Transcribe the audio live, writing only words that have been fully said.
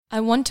I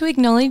want to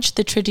acknowledge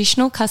the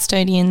traditional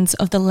custodians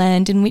of the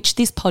land in which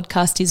this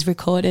podcast is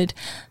recorded,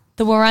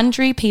 the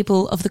Wurundjeri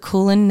people of the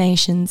Kulin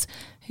Nations,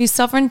 whose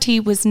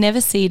sovereignty was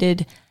never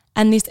ceded,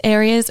 and this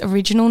area's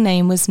original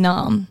name was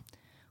Naarm.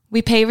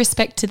 We pay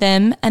respect to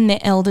them and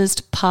their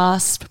elders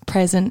past,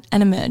 present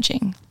and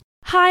emerging.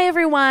 Hi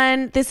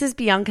everyone, this is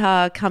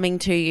Bianca coming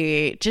to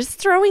you. Just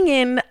throwing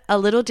in a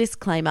little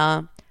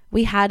disclaimer.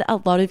 We had a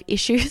lot of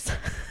issues.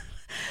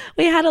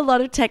 We had a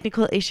lot of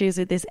technical issues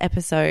with this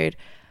episode,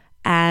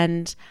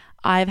 and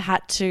I've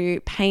had to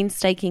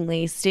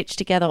painstakingly stitch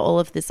together all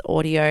of this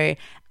audio,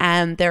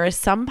 and there are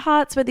some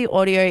parts where the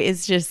audio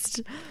is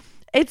just,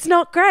 it's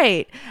not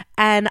great,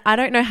 and I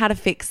don't know how to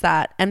fix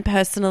that. And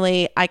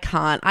personally, I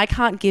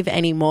can't give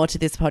any more to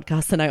this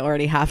podcast than I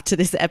already have to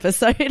this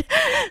episode.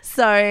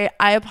 So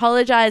I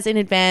apologize in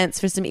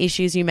advance for some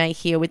issues you may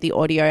hear with the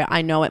audio.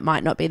 I know it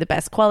might not be the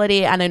best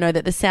quality, and I know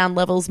that the sound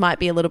levels might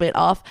be a little bit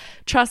off.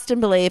 Trust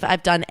and believe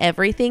I've done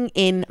everything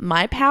in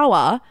my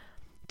power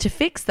to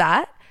fix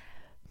that,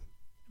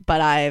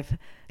 but I've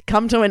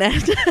come to an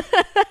end.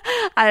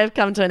 I have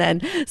come to an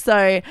end.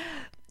 So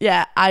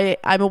yeah,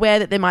 I'm aware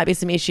that there might be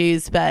some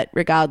issues, but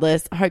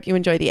regardless, I hope you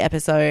enjoy the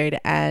episode,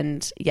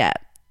 and yeah,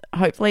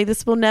 hopefully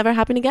this will never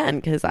happen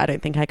again because I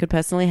don't think I could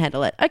personally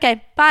handle it.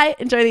 Okay, bye.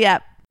 Enjoy the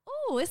app.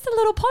 Oh, it's a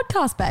little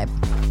podcast, babe.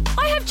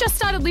 I have just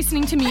started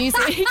listening to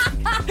music.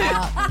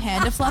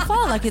 Panda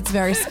fluffer, like it's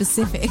very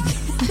specific.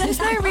 There's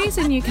no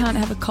reason you can't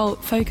have a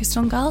cult focused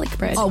on garlic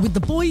bread. Oh, with the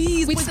boys.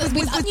 You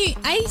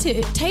ate it.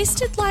 It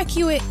tasted like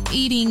you were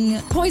eating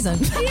poison.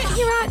 Yeah,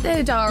 you're right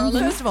there,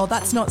 darling. First of all,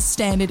 that's not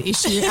standard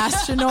issue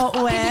astronaut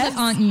wear.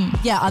 Aren't you?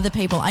 Yeah, other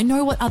people. I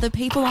know what other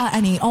people are,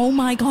 Annie. Oh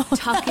my God.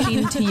 Tuck it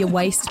into your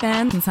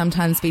waistband. Can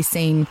sometimes be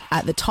seen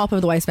at the top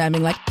of the waistband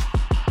being like,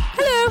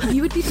 hello.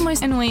 You would be the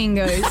most annoying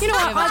ghost. You know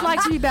what? I'd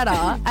like to be better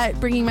at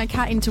bringing my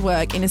cat into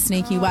work in a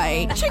sneaky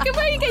way. Chicken,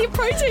 where you get your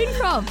protein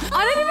from?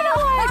 I don't even know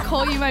why I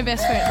call you my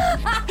best friend.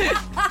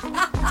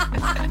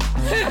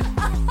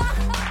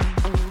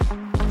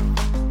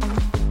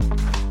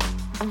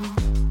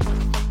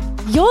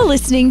 You're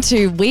listening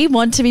to We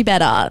Want to Be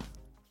Better,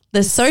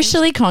 the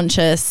socially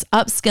conscious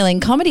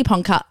upskilling comedy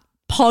podcast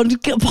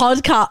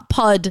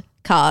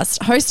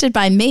hosted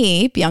by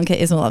me, Bianca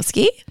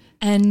Ismailovsky.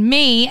 And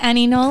me,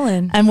 Annie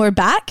Nolan. And we're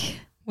back.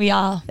 We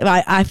are.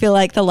 I feel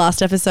like the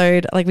last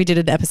episode, like we did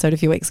an episode a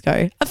few months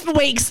ago,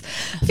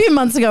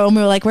 and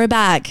we were like, we're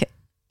back.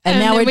 And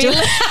now we're doing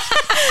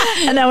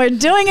and now we're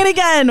doing it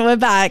again. We're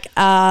back.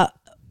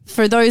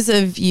 For those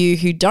of you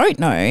who don't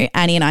know,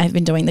 Annie and I have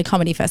been doing the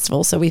comedy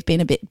festival, so we've been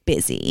a bit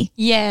busy.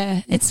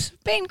 Yeah, it's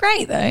been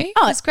great though.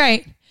 Oh, it's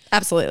great.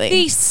 Absolutely.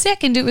 The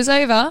second it was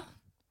over,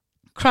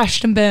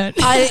 crushed and burnt.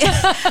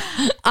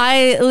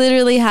 I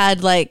literally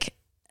had like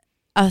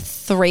a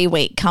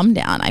 3-week come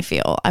down. I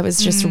feel I was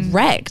just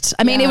wrecked.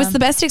 I mean, it was the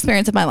best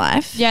experience of my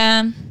life.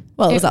 Yeah.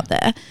 Well, it was up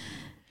there.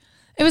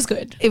 It was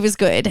good. It was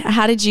good.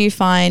 How did you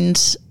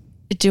find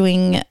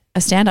doing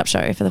a stand-up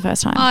show for the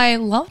first time? I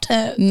loved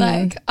it.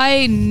 Like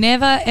I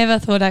never ever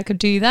thought I could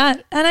do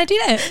that, and I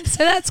did it.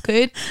 So that's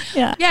good.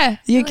 Yeah.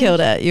 You killed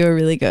it. You were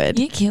really good.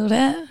 You killed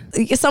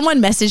it.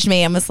 Someone messaged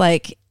me and was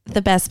like,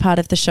 the best part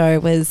of the show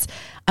was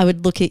I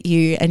would look at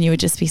you and you would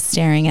just be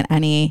staring at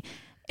Annie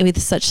with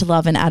such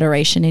love and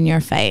adoration in your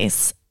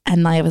face.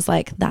 And I was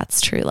like, that's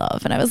true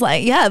love. And I was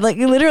like, yeah, like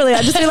literally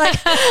I'd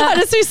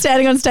just be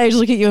standing on stage,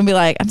 look at you and be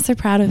like, I'm so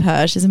proud of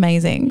her. She's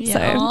amazing.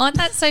 Yeah. Oh,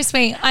 that's so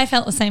sweet. I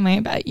felt the same way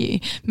about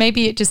you.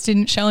 Maybe it just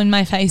didn't show in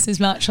my face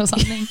as much or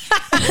something.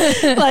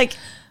 Like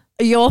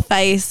your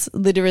face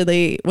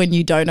literally when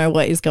you don't know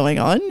what is going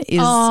on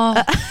is.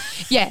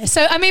 Yeah.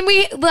 So, I mean,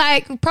 we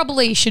like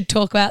probably should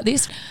talk about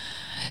this.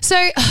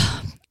 So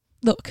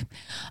look,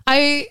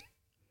 I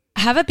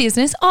have a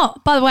business. Oh,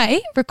 by the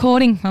way,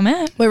 recording from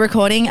it. We're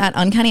recording at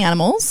Uncanny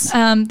Animals.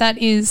 That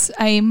is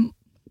a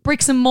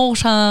bricks and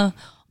mortar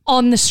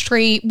on the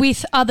street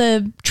with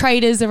other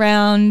traders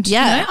around.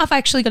 Yeah. You know, I've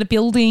actually got a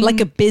building. Like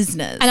a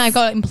business. And I've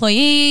got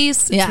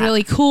employees. It's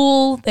really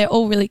cool. They're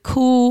all really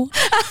cool.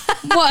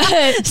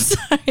 What?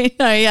 Sorry.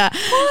 No, yeah.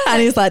 What?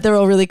 Annie's like, they're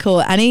all really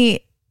cool.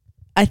 Annie,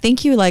 I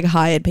think you like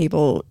hired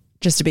people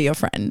just to be your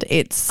friend.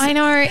 I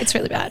know, it's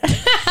really bad.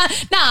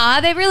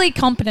 Nah, they're really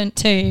competent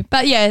too.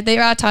 But yeah,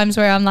 there are times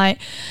where I'm like,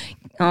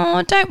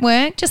 oh, don't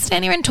work. Just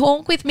stand here and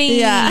talk with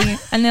me. Yeah.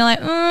 And they're like,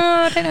 oh,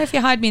 I don't know if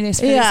you hired me this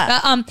for this.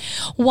 But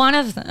one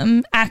of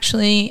them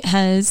actually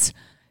has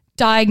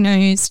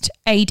diagnosed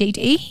ADD,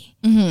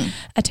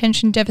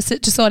 attention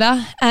deficit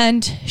disorder,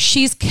 and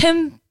she's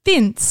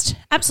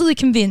absolutely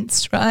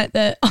convinced, right,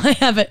 that I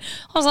have it.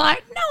 I was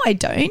like, no, I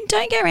don't.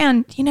 Don't get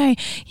around, you know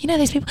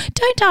these people.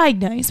 Don't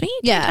diagnose me.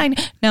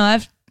 No,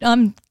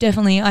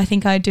 I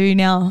think I do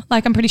now.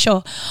 Like, I'm pretty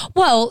sure.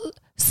 Well,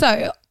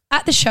 so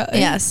at the show.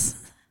 Yes.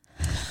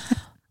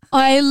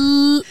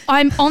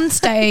 I'm on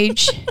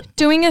stage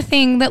doing a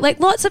thing that like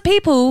lots of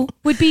people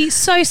would be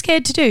so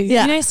scared to do.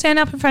 Yeah. You know, stand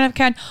up in front of a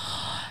crowd.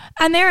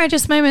 And there are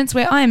just moments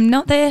where I am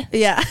not there.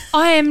 Yeah.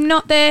 I am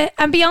not there.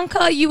 And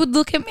Bianca, you would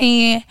look at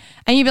me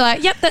and you'd be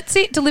like, yep, that's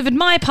it, delivered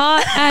my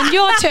part, and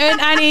your turn,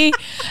 Annie.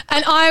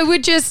 And I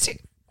would just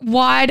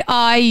wide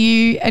eye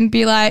you and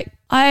be like,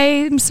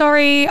 I'm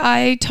sorry,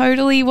 I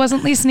totally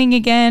wasn't listening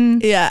again.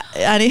 Yeah,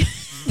 Annie.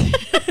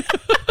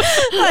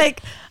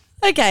 Like,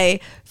 okay,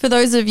 for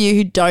those of you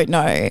who don't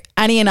know,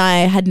 Annie and I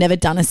had never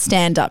done a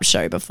stand-up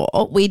show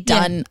before. We'd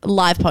done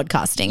live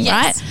podcasting,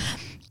 right?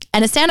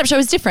 And a stand-up show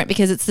is different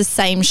because it's the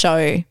same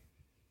show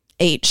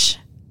each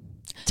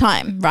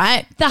time,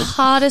 right? The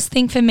hardest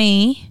thing for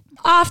me,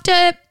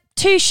 after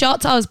 2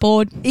 shots, I was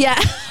bored. Yeah.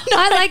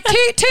 I like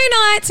two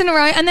nights in a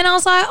row, and then I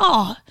was like,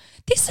 oh,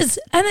 this is,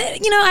 and then,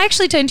 I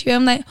actually turned to you,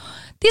 I'm like,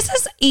 this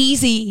is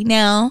easy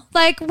now.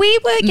 Like, we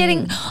were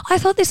getting, I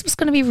thought this was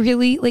going to be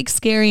really like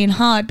scary and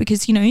hard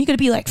because, you got to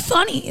be like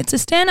funny. It's a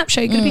stand-up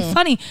show. You got to be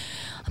funny.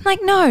 I'm like,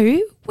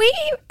 no,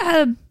 we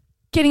are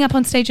getting up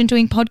on stage and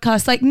doing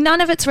podcasts. Like,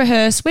 none of it's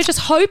rehearsed. We're just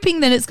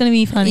hoping that it's going to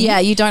be funny. Yeah,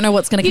 you don't know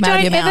what's going to come out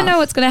of your mouth. You don't ever know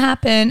what's going to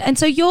happen. And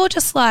so you're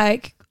just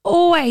like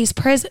always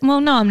present.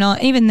 Well, no, I'm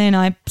not. Even then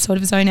I sort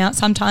of zone out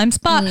sometimes.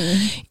 But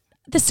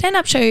the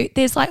stand-up show,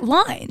 there's like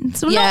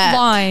lines. Well, not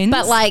lines.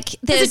 But like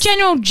there's a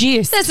general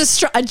gist.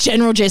 There's a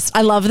general gist.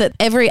 I love that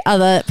every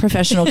other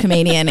professional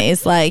comedian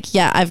is like,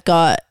 yeah, I've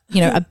got,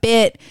 a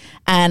bit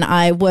and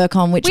I work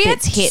on which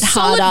bits hit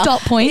solid harder.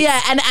 Dot points. Yeah,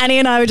 and Annie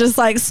and I were just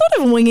like sort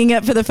of winging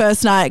it for the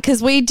first night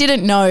because we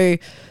didn't know,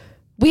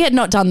 we had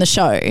not done the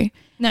show.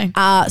 No.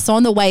 So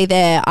on the way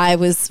there, I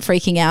was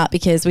freaking out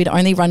because we'd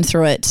only run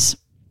through it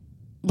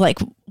like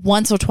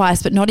once or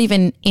twice, but not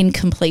even in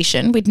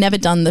completion. We'd never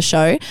done the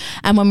show.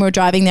 And when we were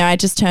driving there, I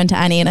just turned to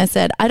Annie and I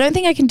said, I don't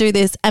think I can do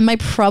this. And my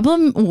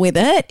problem with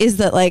it is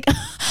that like,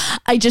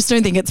 I just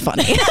don't think it's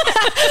funny.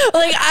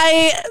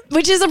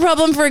 Which is a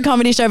problem for a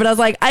comedy show, but I was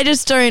like, I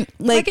just don't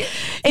like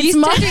it's you're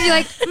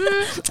like,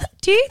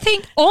 do you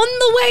think on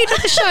the way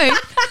to the show,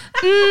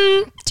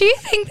 do you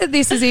think that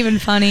this is even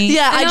funny?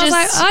 Yeah. And I was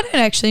like, I don't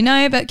actually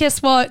know, but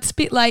guess what? It's a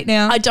bit late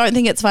now. I don't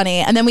think it's funny.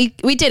 And then we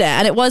did it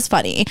and it was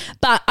funny.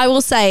 But I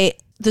will say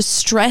the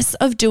stress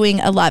of doing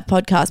a live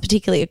podcast,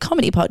 particularly a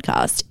comedy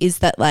podcast, is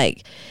that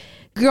like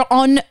you're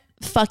on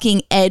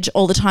fucking edge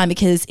all the time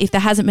because if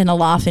there hasn't been a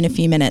laugh in a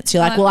few minutes,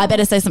 you're like, well, I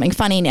better say something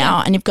funny now.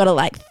 Yeah. And you've got to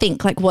like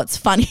think like what's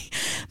funny,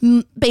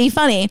 be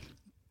funny.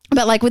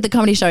 But like with the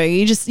comedy show,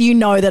 you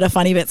know that a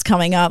funny bit's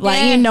coming up.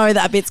 Like you know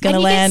that bit's going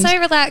to land. You get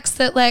so relaxed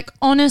that like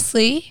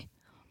honestly,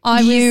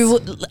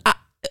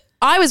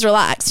 I was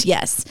relaxed,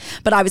 yes,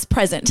 but I was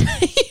present.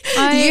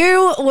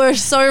 You were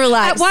so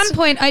relaxed. At one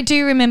point, I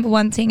do remember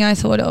one thing I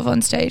thought of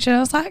on stage and I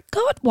was like,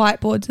 God,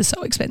 whiteboards are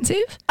so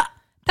expensive.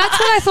 That's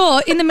what I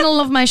thought in the middle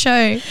of my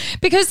show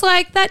because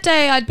like that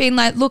day I'd been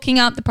like looking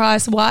up the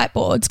price of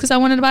whiteboards because I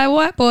wanted to buy a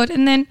whiteboard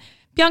and then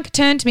Bianca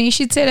turned to me,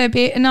 she'd said her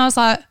bit and I was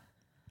like,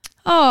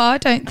 oh, I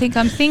don't think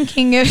I'm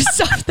thinking of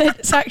stuff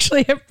that's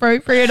actually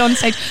appropriate on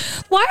stage.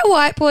 Why are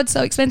whiteboards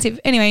so expensive?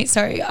 Anyway,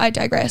 sorry, I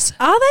digress.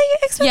 Are they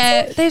expensive?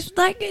 Yeah, they're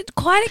like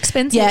quite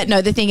expensive. Yeah,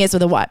 no, the thing is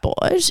with a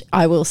whiteboard,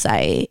 I will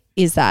say,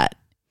 is that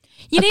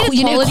you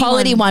need a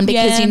quality one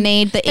because you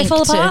need the ink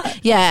to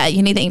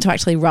you need the ink to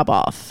actually rub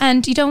off.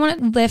 And you don't want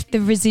it left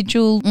the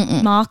residual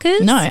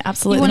markers. No,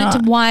 absolutely not. You want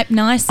it to wipe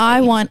nicely.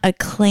 I want a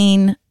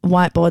clean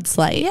whiteboard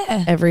slate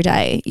every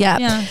day.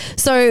 Yeah.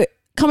 So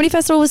Comedy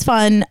Festival was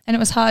fun. And it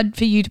was hard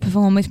for you to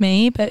perform with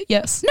me, but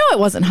yes. No, it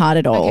wasn't hard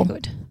at all. Okay,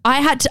 good.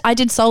 I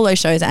did solo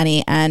shows,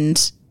 Annie,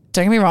 and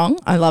don't get me wrong,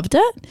 I loved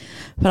it.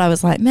 But I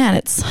was like, man,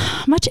 it's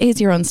much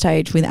easier on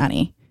stage with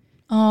Annie.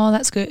 Oh,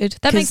 that's good.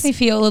 That makes me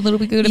feel a little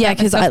bit good about myself. Yeah,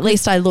 because at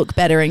least I look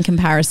better in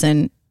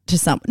comparison to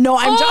some. No,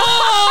 I'm just.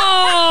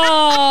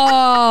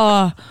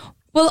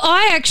 Well,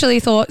 I actually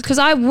thought because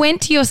I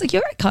went to you're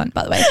a cunt,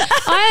 by the way.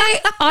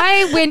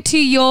 I went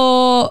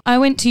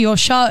to your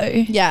show.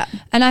 Yeah.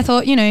 And I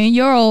thought,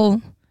 you're all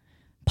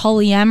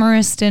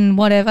polyamorous and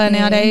whatever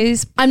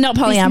nowadays. I'm not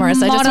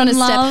polyamorous.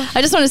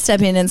 I just want to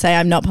step in and say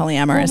I'm not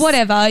polyamorous. Well,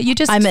 whatever.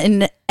 I'm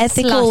in an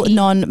ethical slutty.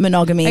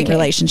 non-monogamy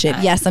relationship.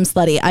 Right. Yes, I'm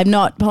slutty. I'm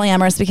not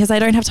polyamorous because I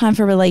don't have time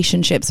for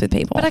relationships with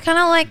people. But I kind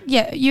of like,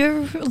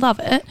 you love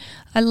it.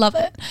 I love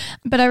it.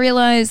 But I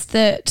realised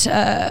that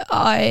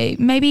I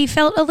maybe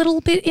felt a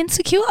little bit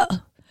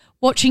insecure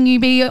watching you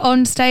be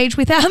on stage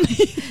without me.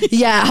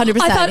 Yeah, 100%.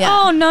 I thought,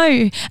 oh no.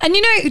 And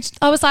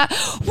I was like,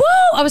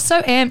 whoa, I was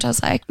so amped. I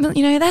was like,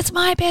 that's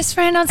my best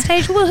friend on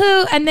stage,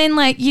 woohoo. And then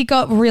like you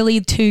got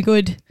really too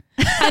good.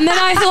 And then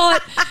I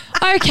thought,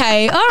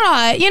 okay, all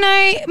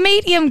right,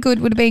 medium good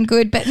would have been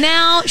good, but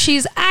now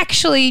she's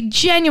actually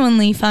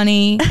genuinely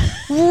funny.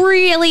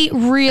 Really,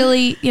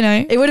 really,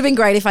 It would have been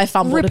great if I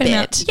fumbled a bit.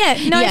 Out. Yeah,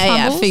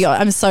 fumbles. Yeah,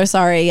 I'm so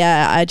sorry.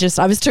 Yeah, I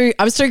was too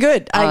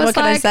good. What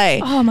can I say?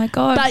 Oh my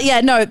God.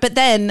 But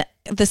then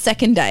the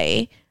second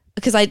day,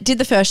 because I did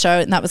the first show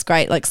and that was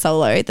great, like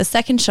solo. The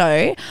second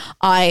show,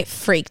 I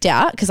freaked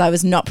out because I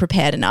was not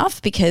prepared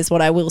enough because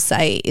what I will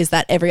say is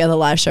that every other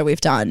live show we've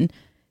done,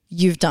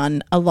 you've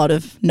done a lot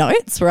of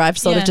notes where I've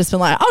sort of Yeah. just been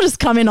like, I'll just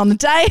come in on the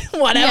day,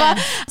 whatever.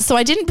 Yeah. So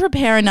I didn't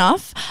prepare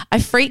enough. I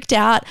freaked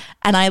out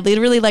and I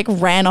literally like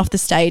ran off the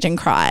stage and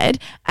cried.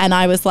 And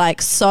I was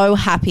like so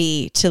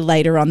happy to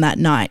later on that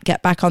night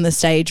get back on the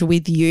stage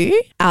with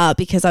you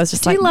because I was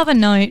just We like, love a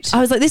note.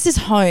 I was like, this is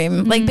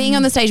home. Like being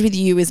on the stage with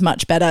you is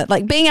much better.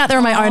 Like being out there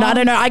on my own, I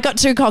don't know. I got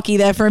too cocky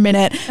there for a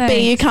minute.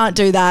 But you can't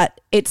do that.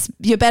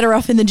 You're better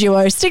off in the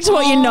duo. Stick to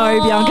what you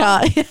know,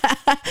 Bianca.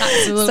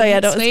 Absolutely. So yeah,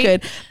 that was Sweet.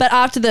 good. But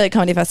after the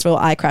comedy festival,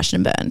 I crashed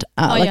and burned.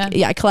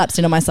 I collapsed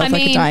into myself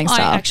like a dying I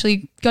star.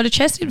 actually got a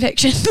chest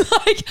infection.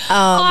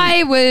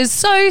 I was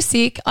so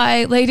sick.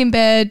 I laid in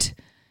bed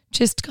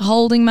just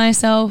holding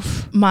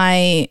myself.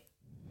 My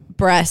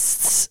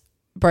breasts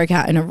broke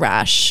out in a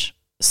rash.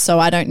 So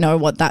I don't know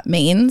what that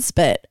means,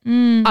 but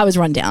I was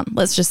run down.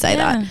 Let's just say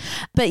that.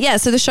 But yeah,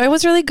 so the show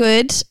was really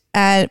good.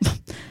 And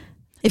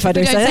if I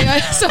do We say don't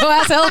that. say so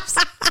ourselves.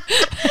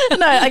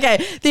 No,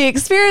 okay. The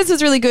experience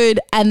was really good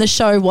and the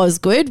show was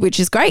good, which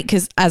is great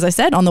because as I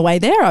said on the way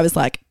there, I was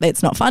like,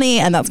 it's not funny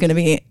and we're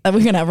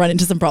going to run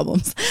into some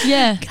problems.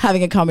 Yeah.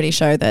 Having a comedy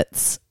show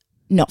that's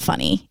not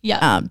funny.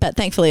 Yeah. But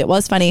thankfully it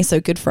was funny,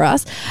 so good for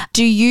us.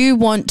 Do you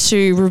want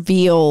to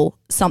reveal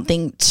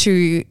something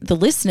to the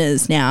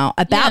listeners now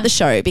about the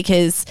show?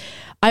 Because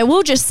I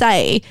will just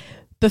say,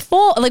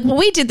 before, like when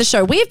we did the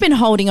show, we've been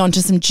holding on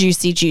to some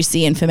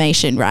juicy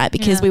information, right?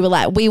 Because we were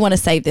like, we want to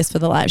save this for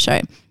the live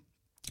show.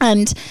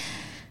 And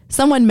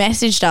someone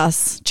messaged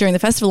us during the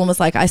festival and was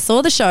like, I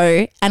saw the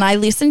show and I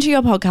listened to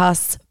your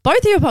podcasts, both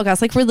of your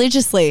podcasts, like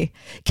religiously.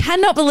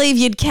 Cannot believe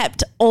you'd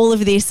kept all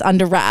of this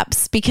under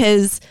wraps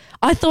because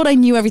I thought I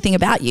knew everything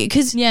about you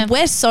because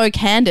we're so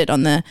candid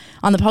on the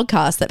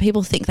podcast that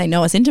people think they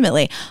know us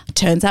intimately.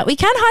 Turns out we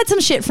can hide some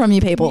shit from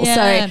you people.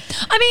 Yeah. So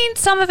I mean,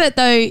 some of it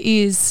though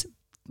is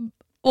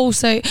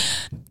also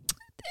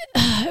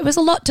it was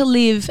a lot to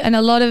live and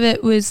a lot of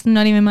it was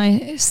not even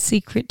my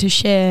secret to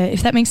share,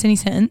 if that makes any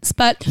sense.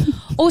 But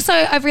also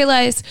I've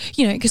realized,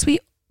 because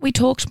we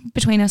talked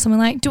between us and we're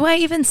like, do I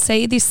even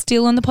say this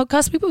still on the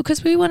podcast, people?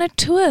 Because we want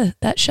to tour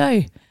that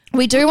show.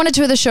 we do want to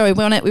tour the show. We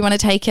want to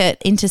take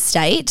it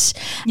interstate.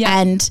 Yeah.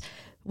 And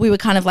we were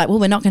kind of like, well,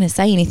 we're not going to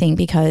say anything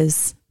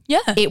because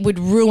it would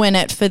ruin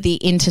it for the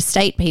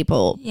interstate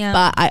people. Yeah.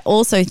 But I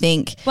also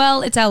think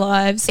Well, it's our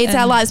lives. it's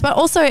our lives. But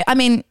also, I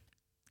mean,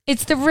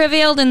 It's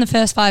revealed in the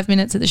first 5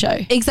 minutes of the show.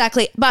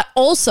 exactly. But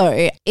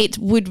also it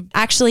would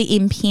actually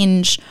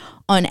impinge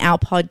on our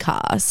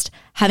podcast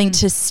having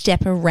to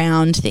step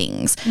around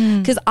things.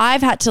 Because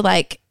I've had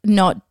to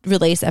not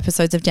release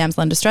episodes of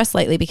Damsel in Distress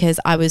lately because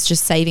I was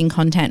just saving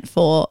content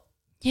for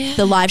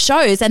the live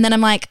shows. And then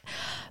I'm like,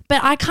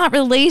 but I can't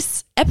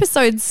release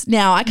episodes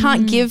now. I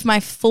can't give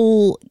my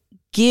full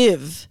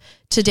give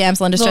to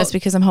Damsel in Distress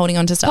because I'm holding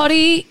on to stuff.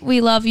 Potty,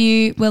 we love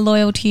you. We're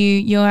loyal to you.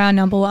 You're our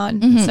number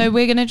one. So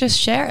we're going to just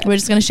share it. We're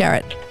just going to share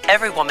it.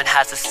 Every woman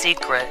has a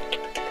secret,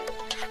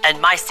 and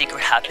my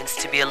secret happens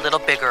to be a little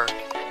bigger.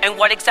 And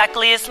what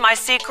exactly is my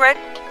secret?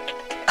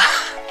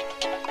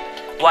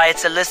 Why,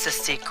 it's Alyssa's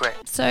secret.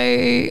 So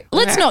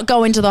Let's not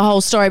go into the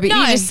whole story, but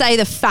you just say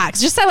the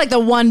facts. Just say the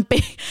one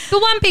big... The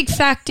one big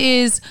fact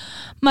is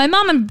my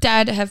mum and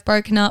dad have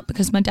broken up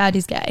because my dad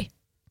is gay.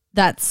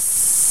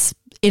 That's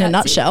in a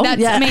nutshell.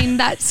 That's, I mean,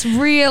 that's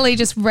really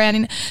just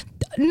rounding.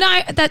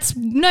 No, that's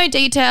no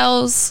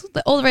details.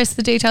 All the rest of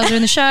the details are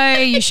in the show.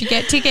 You should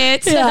get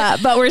tickets. Yeah,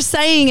 but we're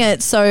saying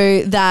it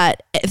so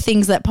that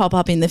things that pop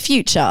up in the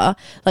future,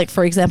 like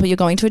for example, you're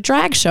going to a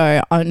drag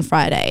show on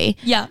Friday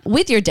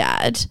with your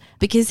dad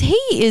because he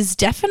is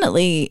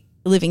definitely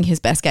living his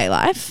best gay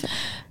life.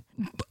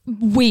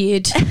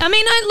 Weird. I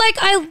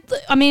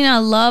mean, I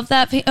love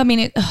that. I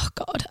mean, oh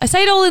God, I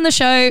say it all in the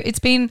show. It's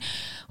been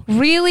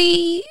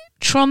really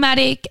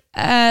traumatic.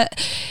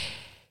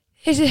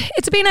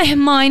 It's been a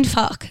mind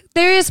fuck.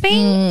 There has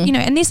been,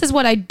 and this is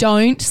what I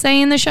don't say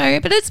in the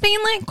show, but it's been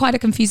quite a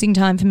confusing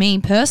time for me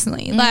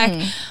personally.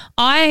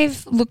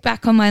 I've looked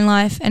back on my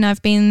life and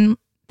I've been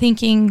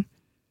thinking,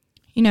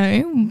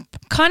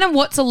 kind of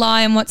what's a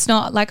lie and what's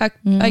not.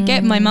 I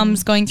get my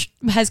mum's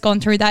has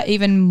gone through that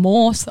even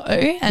more so,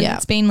 and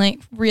it's been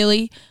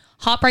really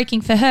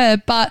heartbreaking for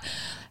her. But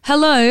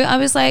hello, I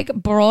was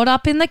brought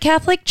up in the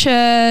Catholic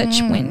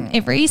Church, went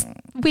every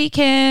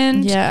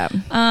weekend. Yeah.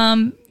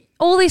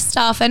 All this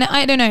stuff, and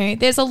I don't know,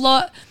 there's a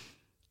lot.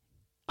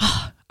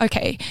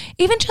 Okay,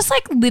 even just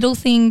little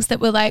things that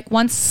were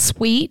once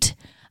sweet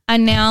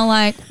and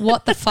now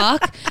what the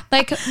fuck.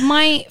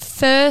 My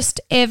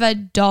first ever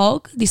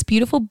dog, this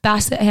beautiful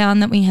basset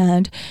hound that we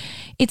had,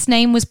 its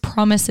name was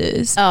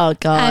Promises. Oh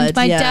God. And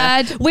my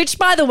dad, which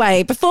by the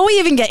way, before we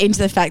even get into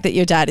the fact that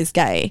your dad is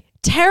gay,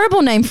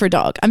 terrible name for a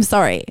dog. I'm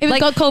sorry.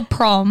 it got called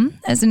Prom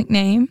as a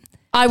nickname.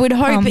 I would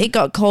hope it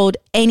got called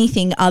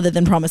anything other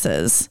than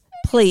Promises.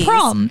 Please.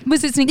 Prom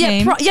was its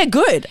nickname. Yeah,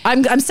 good.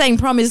 I'm saying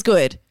Prom is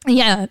good.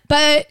 Yeah,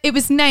 but it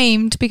was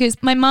named because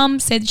my mum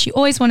said she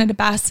always wanted a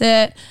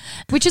basset,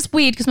 which is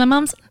weird because my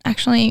mum's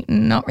actually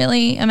not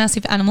really a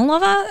massive animal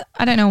lover.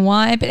 I don't know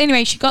why, but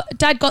anyway,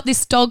 Dad got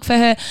this dog for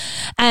her,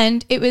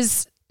 and it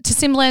was to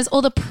symbolize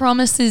all the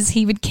promises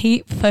he would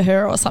keep for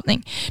her or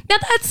something. Now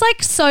that's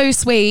like so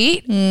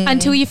sweet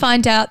until you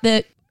find out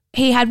that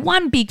he had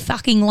one big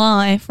fucking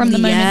lie from the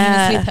moment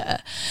he was with her.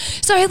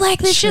 So like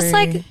there's just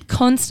like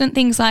constant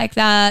things like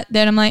that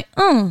I'm like,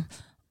 oh.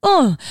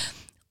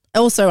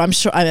 Also, I'm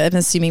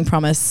assuming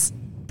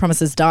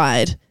promises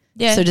died.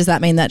 Yeah. So does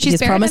that mean that his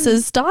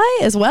promises die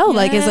as well? Yeah.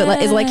 Like, is it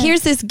like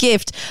here's this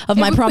gift of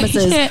my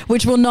promises,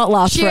 which will not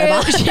last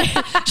forever?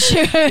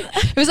 Sure.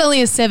 It was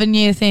only a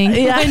 7-year thing.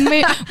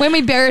 Yeah. When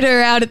we buried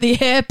her out at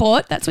the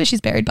airport, that's where she's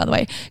buried, by the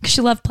way, because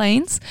she loved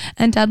planes,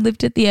 and Dad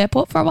lived at the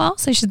airport for a while,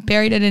 so she's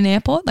buried at an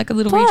airport, like a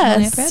little regional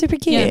airport. Super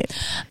cute. Yeah.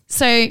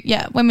 So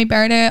when we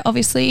buried her,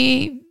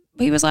 obviously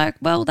he was like,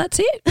 well, that's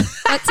it.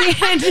 That's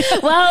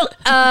it. Well,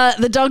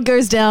 the dog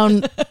goes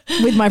down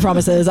with my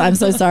promises. I'm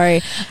so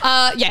sorry.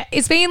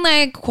 It's been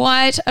like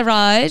quite a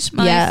ride.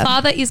 My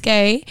father is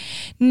gay.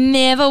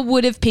 Never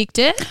would have picked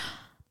it.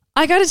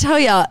 I got to tell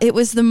you, it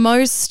was the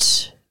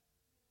most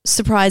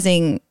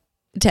surprising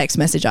text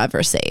message I've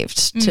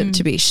received,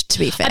 to be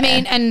fair. I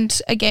mean, and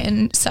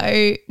again,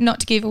 so not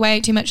to give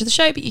away too much of the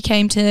show, but you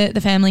came to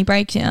the family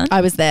breakdown.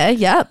 I was there,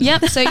 yep.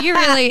 So you're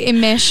really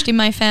enmeshed in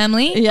my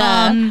family.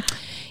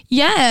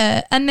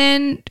 Yeah. And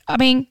then, I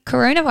mean,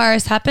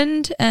 coronavirus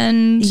happened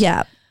and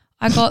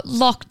I got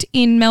locked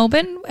in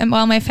Melbourne and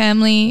while my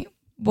family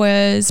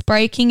was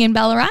breaking in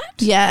Ballarat.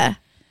 Yeah.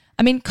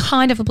 I mean,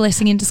 kind of a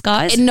blessing in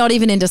disguise. Not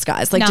even in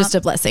disguise, like just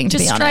a blessing, to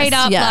be honest. Just straight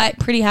up, like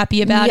pretty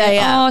happy about it.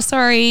 Yeah. Oh,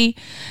 sorry.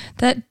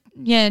 Dan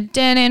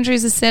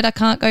Andrews has said I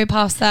can't go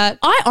past that.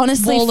 I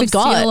honestly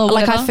forgot.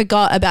 Like I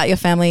forgot about your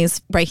family's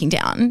breaking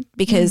down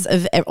because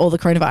of all the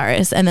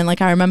coronavirus. And then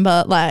like I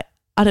remember like,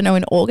 I don't know,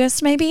 in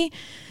August maybe,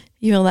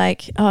 you were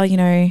like, oh, you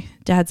know,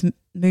 Dad's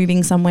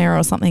moving somewhere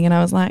or something. And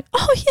I was like,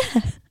 oh,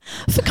 yeah,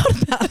 I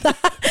forgot about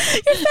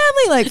that. Your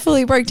family like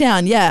fully broke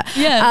down. Yeah.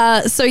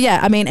 Yeah.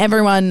 I mean,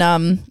 everyone,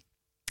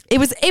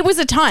 it was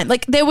a time.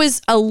 Like there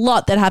was a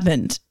lot that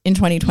happened in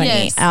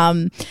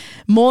 2020,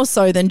 more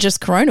so than just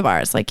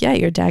coronavirus. Like,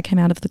 your dad came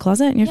out of the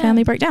closet and your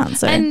family broke down.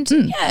 So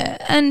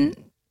and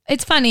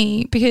it's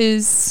funny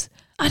because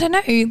I don't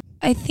know.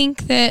 I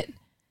think that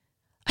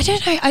I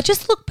don't know. I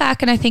just look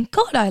back and I think,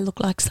 God, I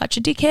look like such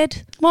a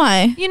dickhead.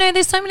 Why? You know,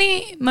 there's so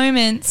many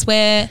moments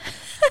where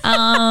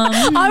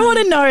I want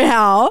to know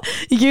how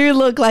you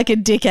look like a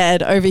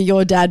dickhead over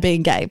your dad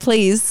being gay,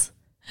 please.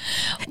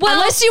 Well,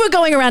 unless you were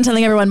going around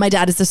telling everyone my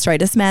dad is the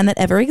straightest man that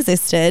ever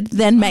existed,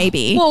 then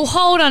maybe. Well,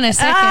 hold on a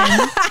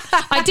second.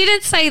 I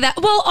didn't say that.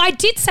 Well, I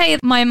did say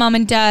my mum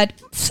and dad,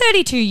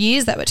 32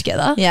 years they were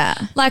together. Yeah.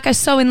 Like I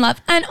so in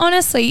love. And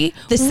honestly,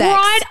 the sex.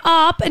 Right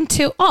up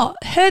until,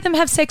 heard them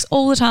have sex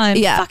all the time.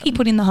 Yeah. Fuck, he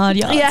put in the hard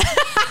yards. Yeah.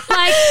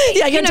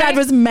 Like, your dad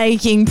was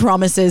making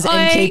promises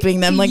and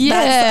keeping them. Like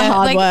that's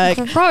hard work.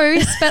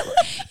 Gross. But,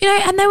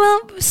 and they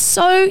were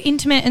so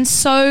intimate and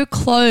so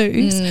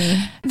close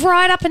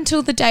right up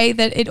until the day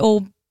that it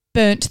all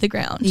burnt to the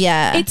ground.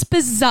 Yeah. It's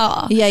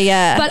bizarre.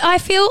 Yeah. But I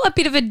feel a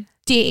bit of a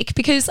dick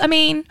because, I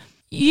mean,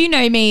 you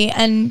know me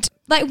and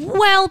like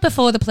well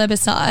before the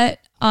plebiscite,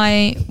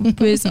 I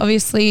was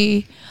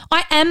obviously,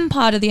 I am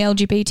part of the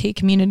LGBT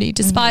community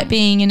despite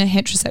being in a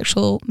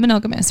heterosexual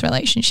monogamous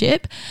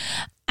relationship.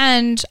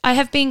 And I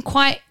have been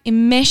quite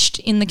enmeshed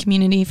in the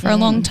community for a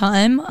long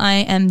time. I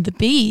am the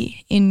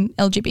B in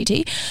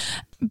LGBT.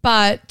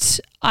 But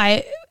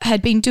I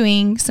had been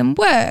doing some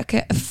work,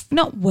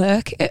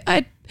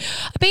 I've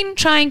been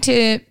trying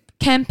to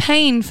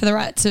campaign for the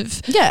rights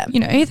of,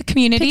 the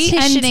community.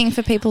 Petitioning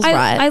for people's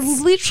rights. I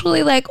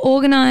literally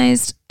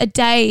organised a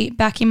day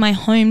back in my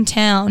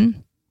hometown,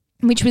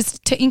 which was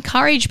to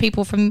encourage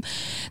people from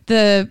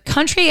the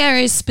country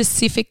areas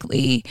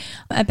specifically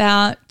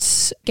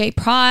about gay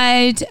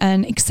pride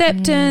and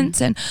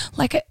acceptance and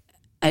like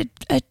a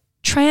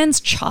trans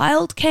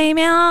child came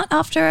out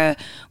after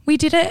we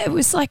did it. It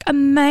was like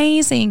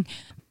amazing.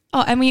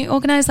 Oh, and we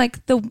organised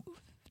like the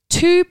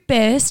 2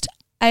 best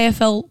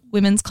AFL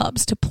women's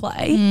clubs to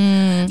play.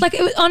 Like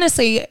it was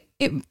honestly,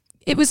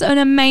 it was an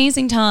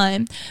amazing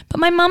time. But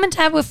my mum and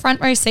dad were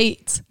front row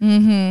seats.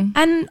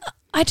 And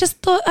I just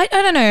thought, I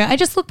don't know, I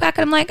just look back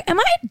and I'm like, am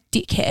I a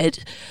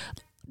dickhead?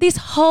 This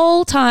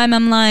whole time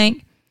I'm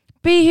like,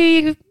 be who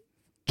you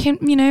can,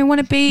 want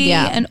to be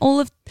and all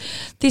of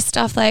this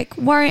stuff, like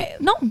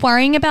not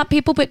worrying about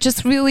people, but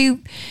just really,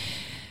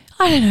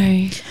 I don't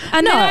know.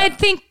 And then I'd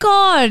think,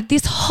 God,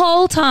 this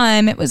whole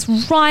time it was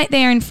right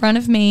there in front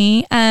of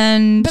me.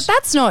 But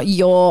that's not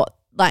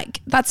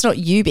that's not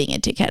you being a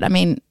dickhead. I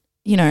mean,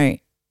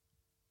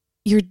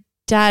 your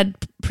dad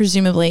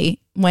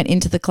presumably went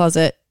into the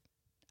closet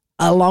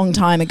a long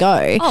time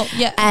ago. Oh,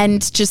 yeah.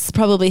 And just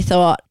probably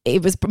thought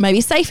it was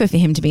maybe safer for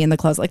him to be in the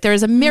closet. Like there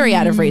is a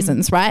myriad of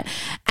reasons, right?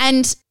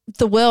 And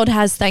the world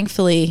has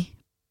thankfully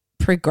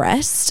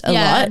progressed a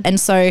lot. And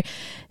so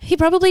he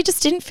probably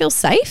just didn't feel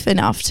safe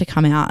enough to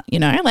come out, you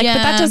know? Like, but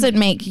that doesn't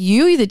make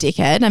you the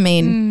dickhead. I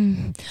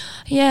mean.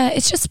 Yeah,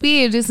 it's just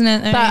weird, isn't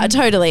it? But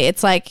totally.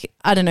 It's like,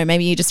 I don't know,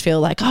 maybe you just feel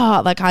like,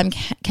 oh, like I'm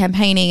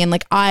campaigning and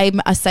like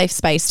I'm a safe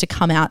space to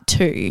come out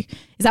to. Is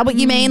that what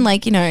you mean?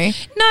 Like, you know.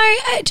 No,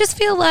 I just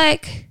feel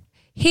like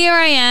here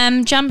I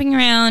am jumping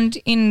around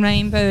in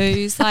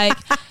rainbows, like,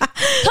 come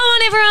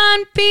on,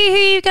 everyone, be who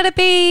you got to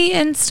be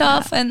and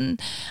stuff. And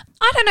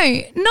I don't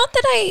know, not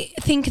that I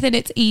think that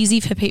it's easy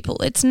for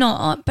people. It's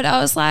not. But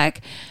I was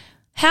like,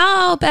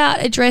 how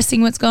about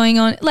addressing what's going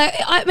on? Like,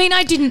 I mean,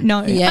 I didn't know.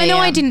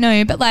 I didn't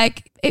know, but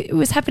like it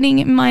was happening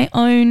in my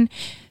own,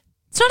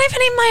 it's not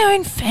even in my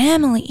own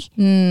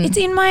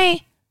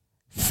family.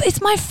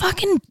 It's my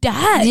fucking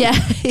dad. Yeah.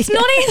 It's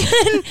not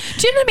even,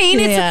 do you know what I mean?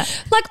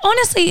 It's like,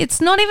 honestly,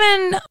 it's not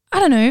even, I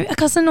don't know, a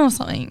cousin or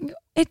something.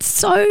 It's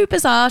so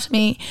bizarre to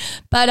me.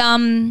 But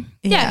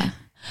yeah.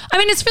 I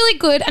mean, it's really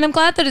good and I'm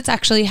glad that it's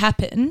actually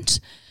happened,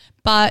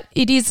 but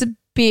it is a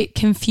bit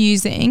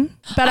confusing.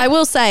 But I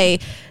will say,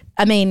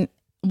 I mean,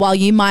 while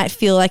you might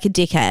feel like a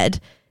dickhead,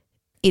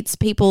 it's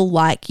people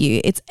like you.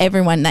 It's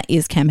everyone that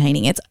is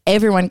campaigning. It's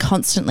everyone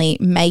constantly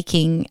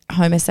making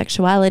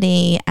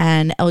homosexuality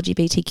and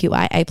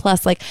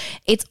LGBTQIA+. Like,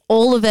 it's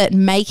all of it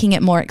making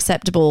it more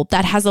acceptable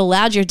that has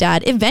allowed your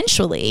dad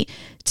eventually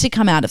to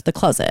come out of the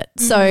closet.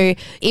 So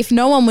if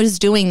no one was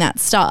doing that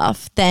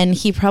stuff, then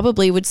he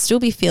probably would still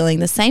be feeling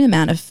the same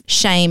amount of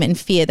shame and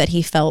fear that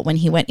he felt when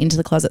he went into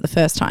the closet the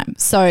first time.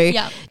 So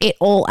it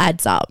all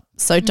adds up.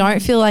 So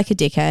don't feel like a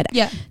dickhead.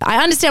 Yeah.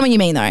 I understand what you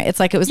mean though. It's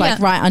like it was like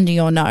right under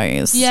your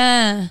nose.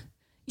 Yeah.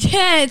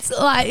 Yeah, it's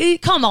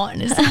like, come on,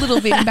 it's a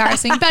little bit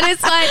embarrassing, but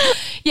it's like,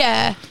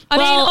 yeah. I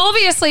mean,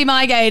 obviously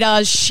my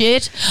gaydar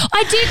shit.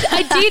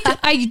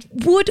 I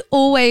would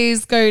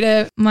always go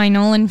to my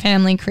Nolan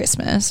family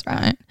Christmas,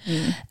 right?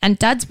 And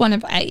Dad's one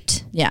of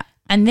 8. Yeah.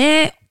 And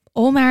they're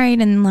all married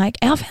and like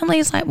our family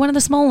is like one of the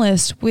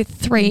smallest with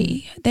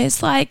 3.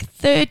 There's like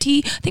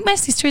 30, I think my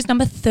sister is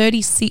number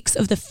 36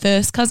 of the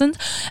first cousins.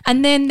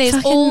 And then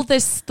there's all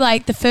this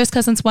like the first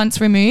cousins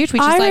once removed,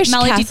 which Irish is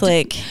like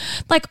Catholic.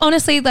 Like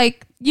honestly,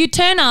 like you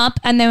turn up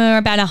and there were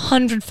about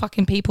 100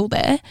 fucking people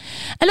there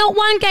and not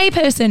one gay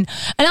person.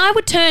 And I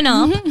would turn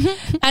up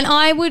and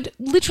I would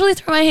literally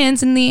throw my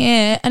hands in the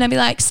air and I'd be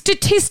like,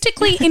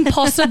 statistically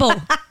impossible.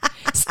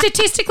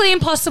 Statistically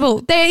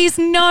impossible. There is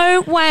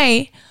no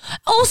way.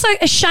 Also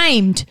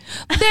ashamed.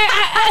 How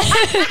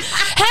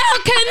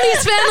can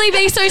this family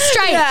be so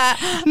straight? Yeah.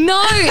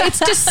 No, it's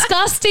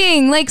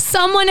disgusting. Like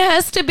someone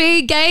has to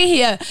be gay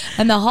here.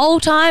 And the whole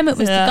time it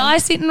was the guy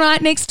sitting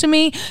right next to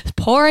me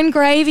pouring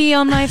gravy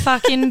on my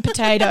fucking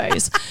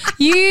potatoes.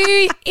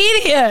 You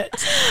idiot.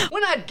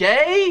 We're not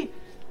gay.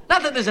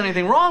 Not that there's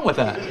anything wrong with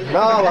that.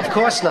 No, of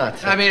course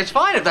not. I mean, it's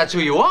fine if that's who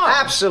you are.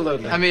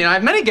 Absolutely. I mean, I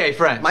have many gay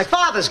friends. My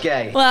father's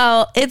gay.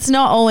 Well, it's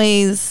not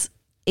always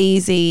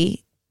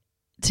easy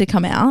to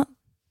come out,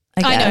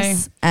 I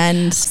guess. know.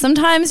 And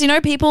sometimes, you know,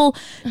 people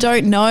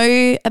don't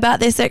know about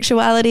their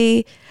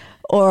sexuality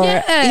or,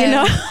 you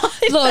know.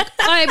 Look,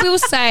 I will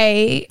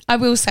say,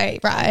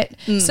 right?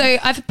 So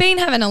I've been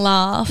having a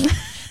laugh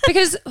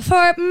because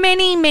for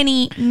many,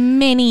 many,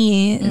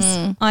 many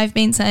years I've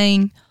been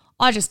saying,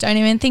 I just don't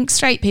even think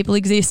straight people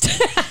exist.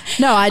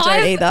 No, I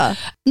don't either.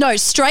 No,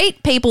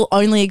 straight people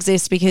only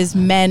exist because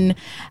men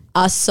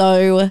are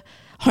so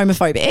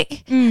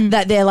homophobic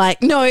that they're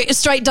like, no,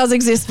 straight does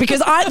exist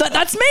because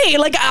that's me.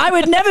 Like I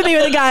would never be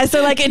with a guy.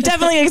 So like it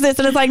definitely exists.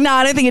 And it's like, no,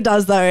 I don't think it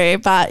does though.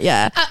 But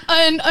yeah.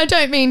 And I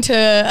don't mean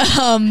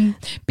to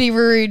be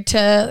rude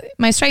to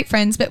my straight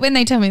friends, but when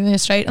they tell me they're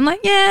straight, I'm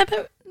like, yeah,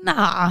 but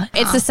nah.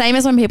 It's the same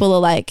as when people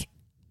are like,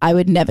 I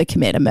would never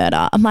commit a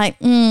murder. I'm like,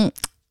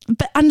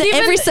 but under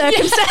every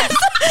circumstance,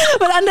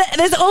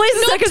 there's always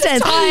a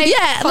circumstance.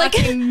 Like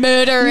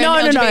murder.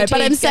 No.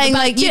 But I'm saying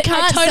like you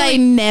can't say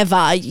never.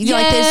 Like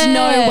there's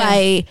no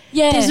way.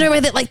 Yeah. There's no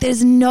way that like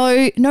there's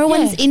no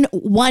one's in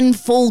one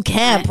full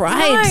camp,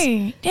 right?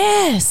 No.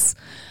 Yes,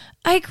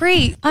 I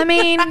agree. I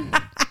mean,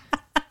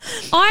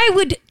 I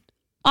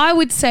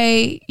would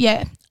say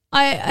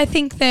I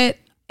think that.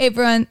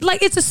 Everyone,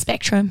 like it's a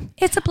spectrum.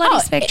 It's a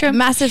bloody spectrum.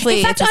 Massively.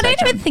 In fact, I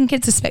don't even think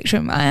it's a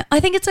spectrum, right? I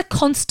think it's a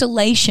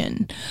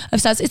constellation of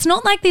stars. It's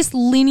not like this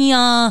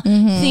linear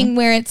thing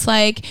where it's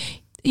like,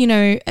 you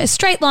know, a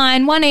straight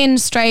line, one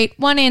end straight,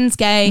 one end's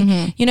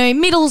gay, you know,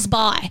 middle's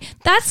bi.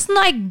 That's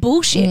like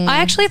bullshit. I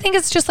actually think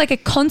it's just like a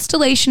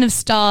constellation of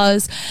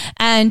stars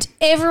and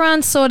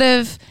everyone sort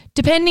of,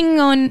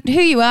 depending on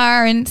who you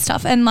are and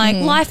stuff and like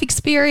life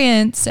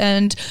experience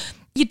and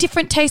your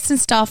different tastes and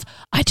stuff,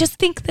 I just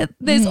think that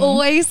there's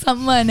always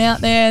someone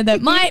out there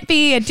that might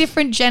be a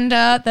different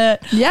gender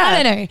that,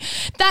 I don't know.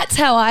 That's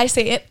how I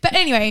see it. But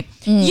anyway,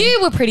 you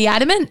were pretty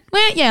adamant,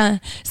 weren't you?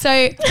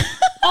 So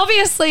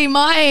obviously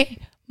my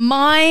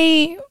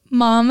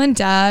mum and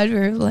dad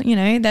were, you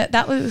know,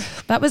 that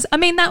was I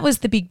mean, that was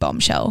the big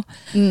bombshell.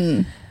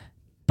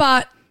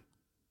 But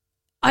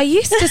I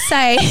used to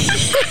say, Annie,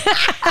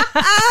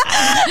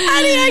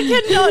 I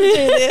cannot do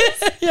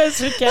this.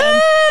 yes, we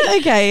can.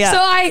 Okay, yeah. So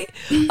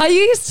I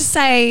used to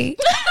say,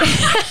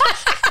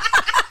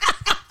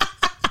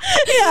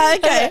 yeah,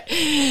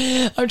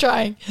 okay. I'm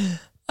trying.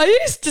 I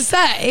used to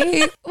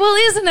say, well,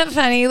 isn't it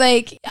funny?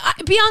 Like,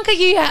 Bianca,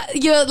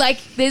 you're like,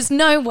 there's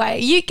no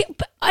way.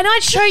 And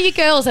I'd show you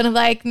girls and I'm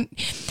like, when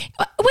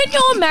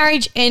your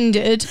marriage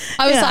ended,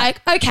 I was like,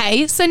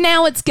 okay, so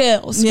now it's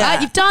girls, right?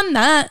 You've done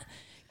that.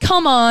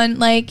 Come on,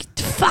 like,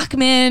 fuck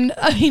men.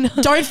 I mean,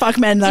 don't fuck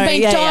men though.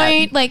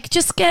 Like,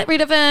 just get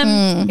rid of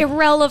them.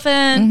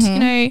 Irrelevant, you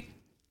know.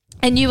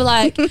 And you were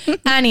like,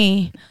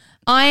 Annie,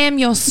 I am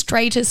your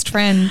straightest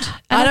friend.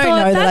 And I don't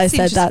thought, know that I that's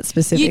said that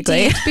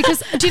specifically. You did,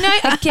 because, do you know,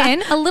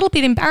 again, a little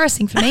bit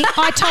embarrassing for me.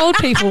 I told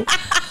people,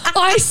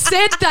 I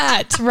said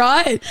that,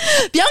 right?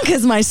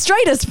 Bianca's my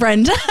straightest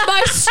friend.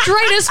 My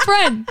straightest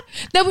friend.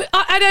 Now,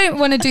 I don't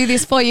want to do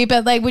this for you,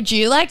 but like, would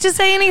you like to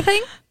say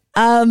anything?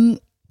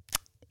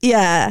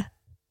 Yeah.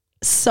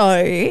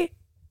 So,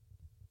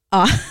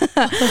 okay.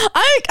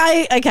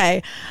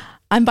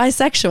 I'm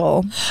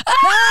bisexual.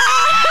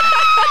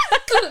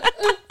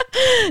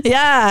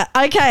 Yeah.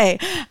 Okay.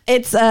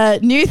 It's a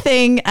new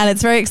thing and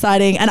it's very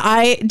exciting. And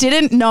I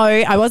didn't know,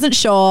 I wasn't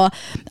sure.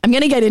 I'm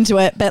going to get into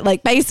it, but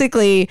like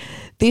basically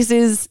this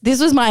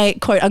was my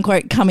quote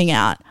unquote coming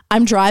out.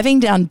 I'm driving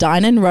down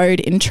Dynon Road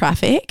in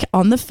traffic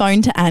on the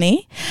phone to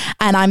Annie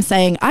and I'm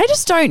saying, I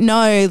just don't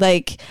know.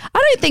 Like, I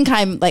don't think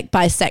I'm like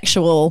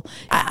bisexual.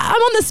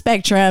 I'm on the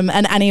spectrum.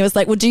 And Annie was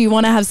like, well, do you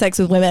want to have sex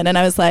with women? And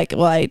I was like,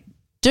 well, I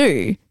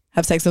do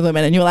have sex with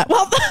women. And you were like,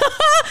 well,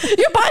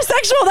 you're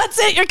bisexual. That's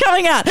it. You're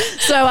coming out.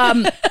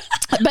 So,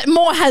 but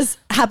more has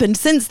happened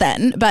since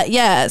then. But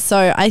yeah, so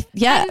And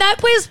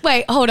that was,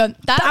 wait, hold on.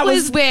 That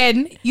was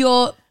when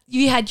you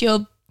had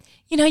your,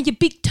 you know, your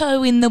big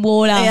toe in the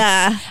water.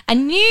 Yeah.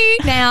 And you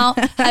now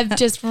have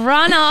just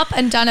run up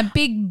and done a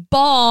big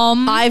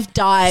bomb. I've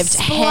dived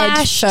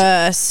head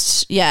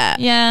first. Yeah.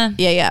 Yeah.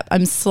 Yeah.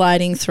 I'm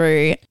sliding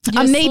through.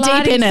 You're I'm knee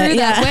deep in it.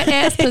 That wet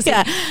ass pussy.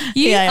 Yeah.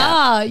 You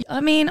are. I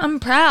mean, I'm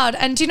proud.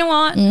 And do you know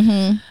what?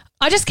 Mm-hmm.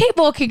 I just keep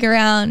walking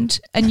around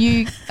and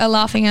you are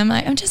laughing. I'm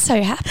like, I'm just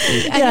so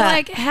happy. And you're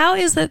like, how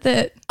is it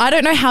that I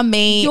don't know how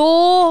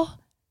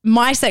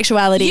my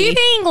sexuality. You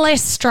being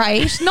less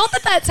straight, not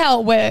that that's how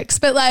it works,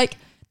 but like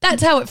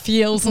that's how it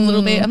feels a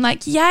little bit. I'm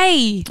like,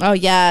 yay. Oh,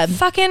 yeah.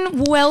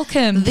 Fucking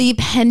welcome. The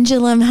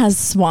pendulum has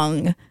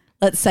swung.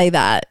 Let's say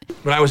that.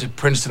 When I was at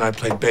Princeton, I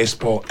played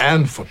baseball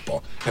and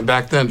football. And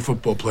back then,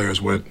 football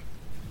players went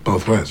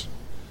both ways.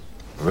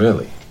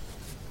 Really?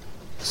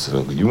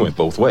 So you went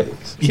both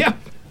ways? Yeah,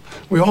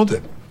 we all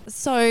did.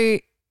 So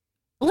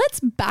let's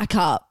back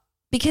up.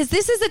 Because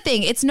this is the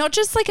thing. It's not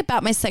just like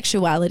about my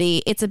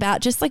sexuality. It's about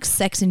just like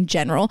sex in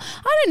general.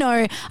 I don't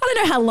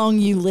know how long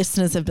you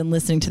listeners have been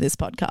listening to this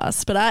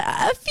podcast, but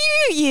a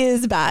few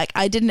years back,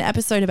 I did an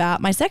episode about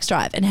my sex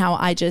drive and how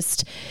I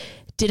just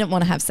didn't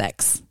want to have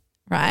sex,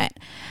 right?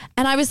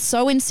 And I was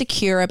so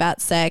insecure about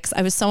sex.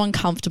 I was so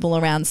uncomfortable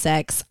around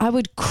sex. I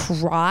would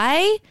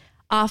cry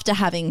after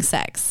having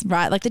sex,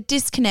 right? Like the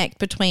disconnect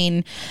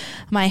between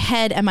my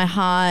head and my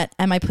heart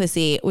and my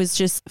pussy was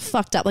just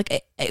fucked up. Like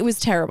it was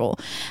terrible.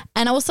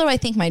 And also I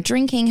think my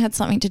drinking had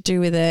something to do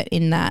with it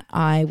in that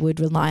I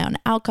would rely on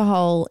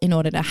alcohol in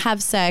order to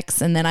have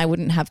sex and then I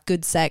wouldn't have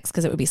good sex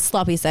because it would be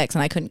sloppy sex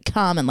and I couldn't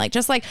come and like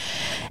just like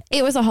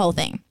it was a whole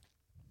thing.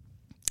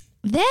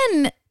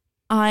 Then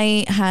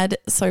I had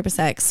sober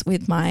sex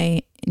with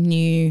my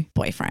new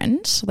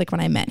boyfriend. Like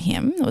when I met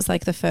him, it was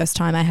like the first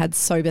time I had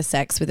sober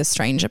sex with a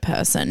stranger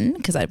person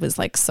because I was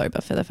like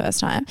sober for the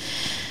first time.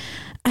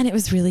 And it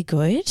was really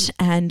good.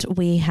 And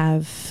we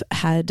have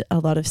had a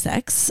lot of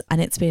sex and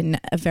it's been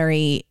a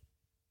very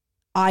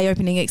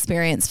eye-opening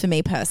experience for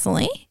me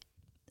personally.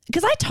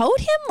 Because I told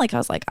him, like, I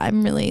was like,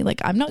 I'm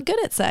not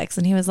good at sex.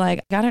 And he was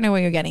like, I don't know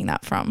where you're getting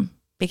that from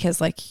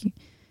because like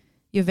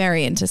you're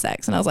very into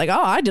sex. And I was like,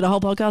 oh, I did a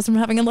whole podcast from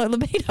having a low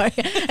libido.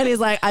 And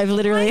he's like, I've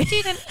literally.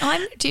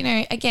 Do you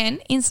know, again,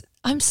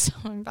 I'm so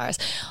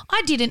embarrassed.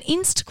 I did an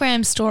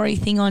Instagram story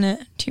thing on it.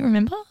 Do you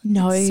remember?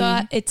 No.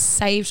 So it's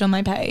saved on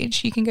my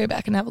page. You can go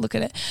back and have a look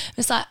at it.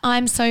 It's like,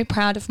 I'm so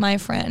proud of my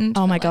friend.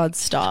 Oh my God,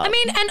 stop. I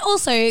mean, and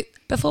also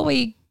before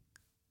we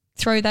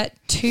throw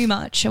that too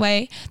much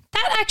away,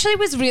 that actually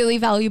was really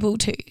valuable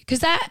too. Because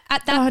that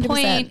at that 100%.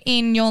 Point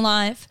in your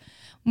life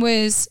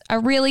was a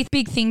really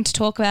big thing to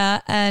talk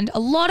about and a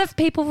lot of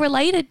people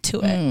related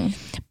to it.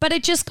 But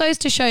it just goes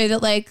to show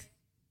that like,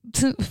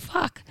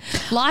 fuck,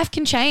 life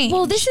can change.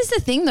 Well, this is the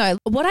thing though.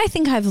 What I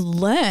think I've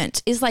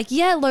learnt is like,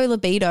 yeah, low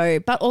libido,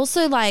 but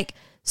also like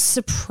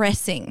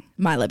suppressing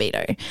my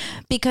libido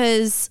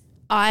because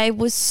I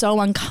was so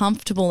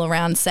uncomfortable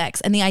around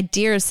sex and the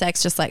idea of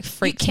sex just like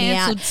freaked me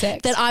out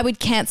that I would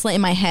cancel it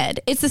in my head.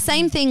 It's the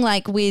same thing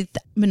like with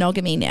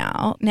monogamy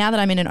now. Now that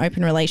I'm in an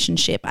open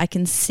relationship, I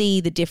can see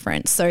the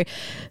difference. So,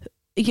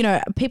 you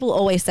know, people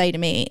always say to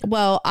me,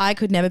 well, I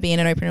could never be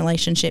in an open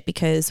relationship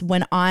because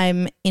when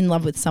I'm in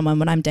love with someone,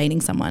 when I'm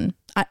dating someone,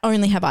 I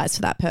only have eyes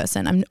for that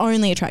person. I'm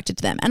only attracted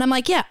to them. And I'm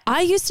like, yeah,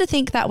 I used to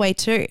think that way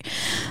too.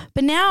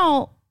 But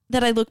now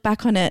that I look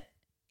back on it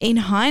in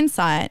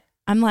hindsight,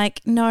 I'm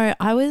like, no,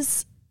 I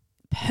was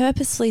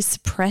purposely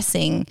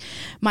suppressing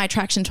my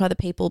attraction to other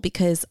people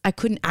because I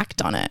couldn't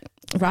act on it,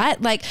 right?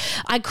 Like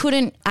I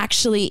couldn't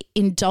actually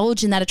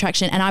indulge in that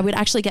attraction, and I would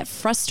actually get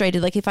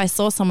frustrated. Like if I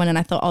saw someone and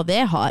I thought, oh,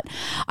 they're hot,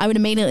 I would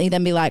immediately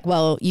then be like,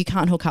 well, you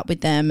can't hook up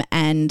with them,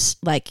 and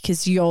like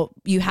because you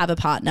have a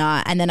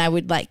partner, and then I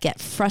would like get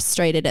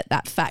frustrated at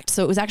that fact.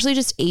 So it was actually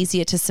just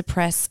easier to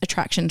suppress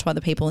attraction to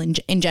other people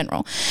in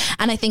general.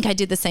 And I think I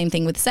did the same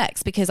thing with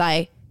sex because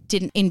I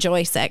didn't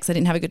enjoy sex. I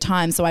didn't have a good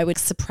time. So I would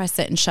suppress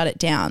it and shut it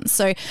down.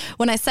 So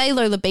when I say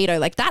low libido,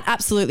 like that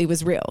absolutely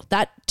was real.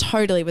 That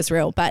totally was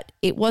real, but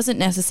it wasn't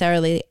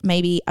necessarily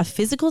maybe a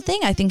physical thing.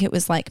 I think it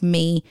was like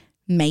me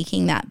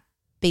making that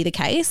be the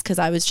case because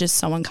I was just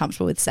so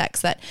uncomfortable with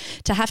sex that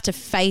to have to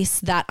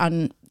face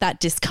that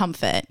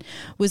discomfort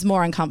was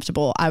more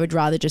uncomfortable. I would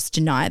rather just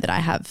deny that I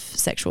have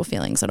sexual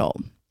feelings at all.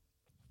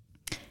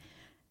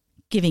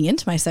 Giving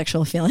into my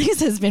sexual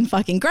feelings has been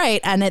fucking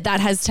great, and that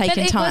has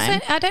taken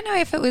time. I don't know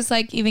if it was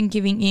like even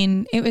giving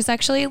in. It was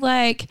actually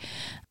like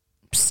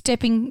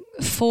stepping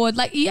forward.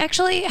 Like you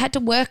actually had to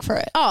work for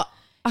it. Oh,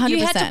 100%.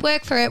 You had to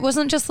work for it. It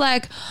wasn't just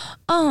like,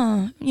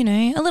 oh, you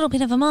know, a little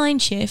bit of a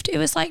mind shift. It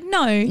was like,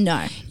 no.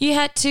 You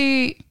had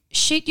to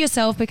shit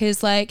yourself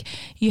because like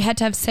you had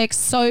to have sex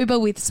sober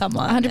with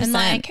someone 100%. and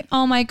like,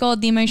 oh my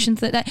God, the emotions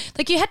that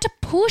like you had to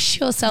push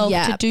yourself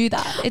to do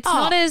that. It's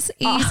not as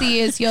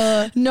easy as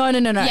your no.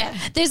 Yeah.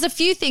 There's a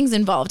few things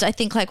involved. I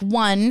think like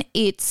one,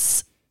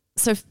 it's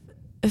so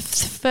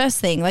first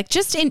thing, like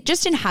just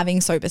in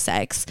having sober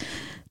sex,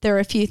 there are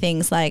a few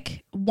things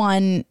like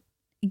one,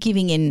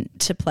 giving in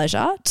to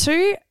pleasure.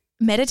 Two,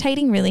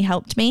 meditating really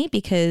helped me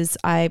because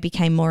I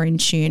became more in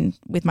tune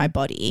with my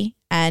body.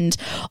 And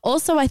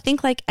also I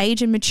think like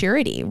age and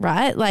maturity,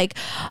 right? Like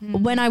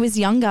when I was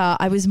younger,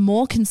 I was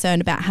more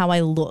concerned about how I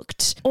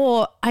looked,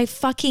 or I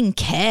fucking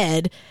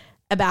cared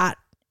about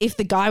if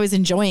the guy was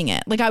enjoying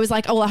it. Like I was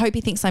like, oh, well, I hope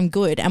he thinks I'm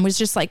good, and was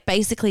just like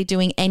basically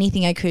doing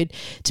anything I could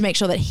to make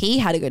sure that he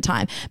had a good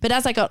time. But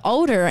as I got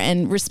older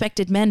and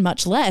respected men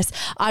much less,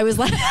 I was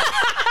like...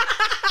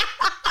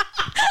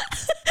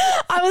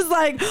 I was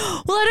like,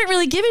 well, I don't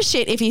really give a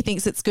shit if he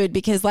thinks it's good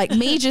because like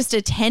me just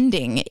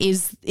attending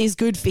is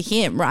good for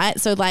him, right?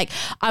 So like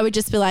I would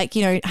just be like,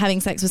 you know,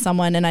 having sex with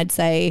someone and I'd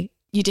say,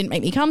 you didn't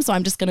make me come, so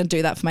I'm just going to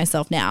do that for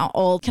myself now.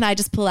 Or can I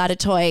just pull out a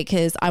toy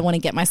because I want to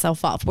get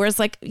myself off? Whereas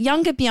like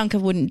younger Bianca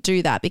wouldn't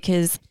do that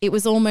because it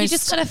was almost... You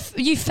just kind of,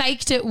 you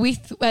faked it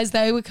with as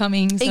they were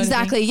coming.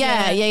 Exactly.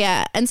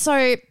 Yeah. And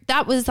so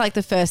that was like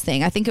the first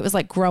thing. I think it was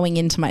like growing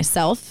into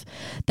myself.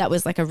 That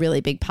was like a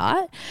really big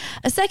part.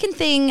 A second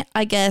thing,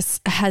 I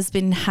guess, has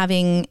been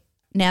having...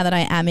 Now that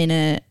I am in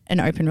an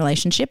open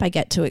relationship, I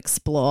get to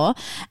explore.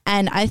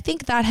 And I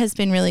think that has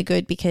been really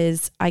good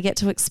because I get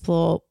to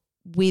explore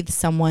with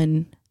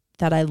someone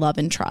that I love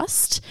and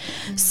trust.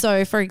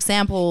 So for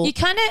example, you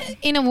kind of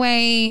in a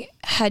way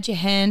had your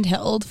hand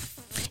held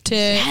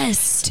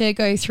to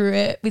go through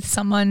it with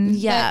someone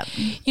that,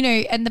 you know,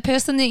 and the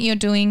person that you're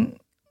doing,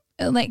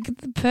 like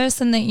the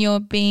person that you're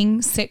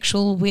being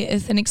sexual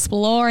with and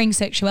exploring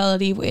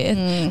sexuality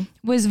with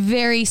was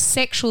very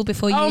sexual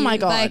before you. Oh my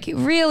God. Like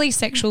really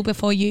sexual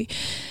before you.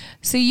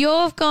 So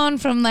you've gone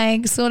from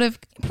like sort of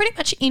pretty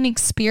much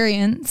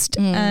inexperienced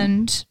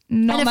and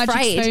not much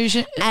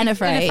exposure and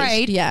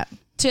afraid, yeah,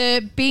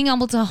 to being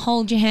able to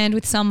hold your hand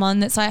with someone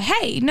that's like,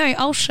 hey, no,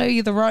 I'll show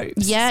you the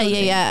ropes.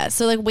 Yeah.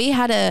 So like we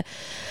had a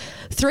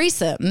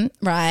threesome,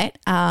 right,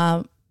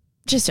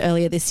 just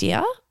earlier this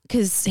year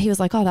because he was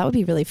like, oh, that would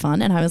be really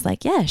fun. And I was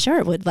like, yeah, sure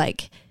it would.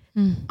 Like,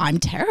 I'm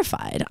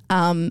terrified.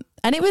 And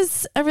it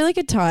was a really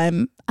good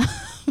time.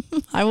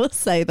 I will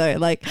say though,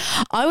 like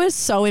I was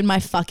so in my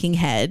fucking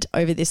head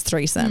over this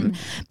threesome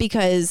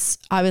because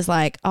I was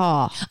like,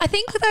 oh. I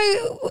think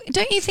though,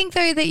 don't you think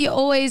though that you're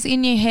always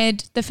in your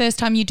head the first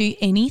time you do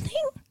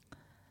anything?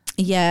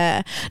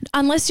 Yeah.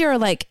 Unless you're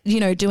like, you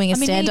know, doing a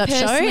stand-up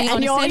show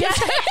and you're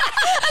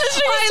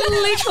I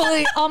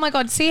literally, oh my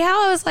God, see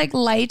how I was like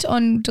late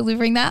on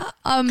delivering that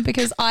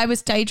because I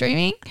was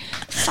daydreaming?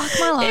 Fuck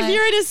my life. If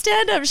you're in a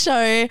stand-up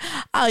show,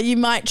 you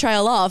might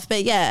trail off,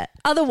 but yeah,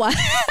 otherwise.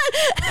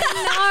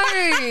 No,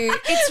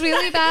 it's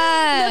really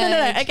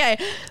bad. No. Okay.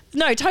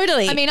 No,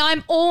 totally. I mean,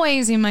 I'm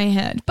always in my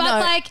head,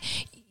 but like,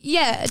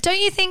 yeah, don't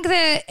you think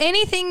that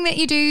anything that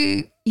you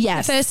do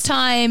the first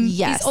time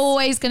is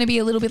always going to be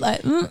a little bit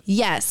like,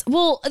 Yes.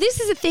 Well, this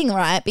is the thing,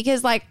 right?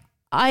 Because like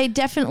I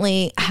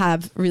definitely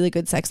have really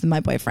good sex with my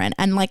boyfriend,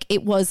 and like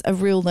it was a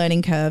real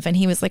learning curve, and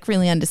he was like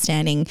really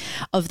understanding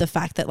of the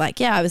fact that like,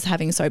 yeah, I was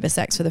having sober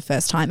sex for the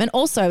first time, and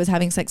also I was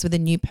having sex with a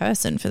new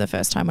person for the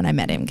first time when I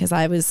met him because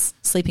I was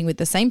sleeping with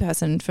the same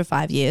person for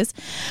 5 years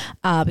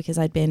because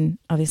I'd been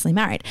obviously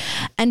married.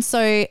 And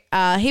so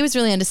he was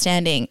really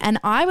understanding, and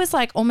I was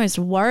like almost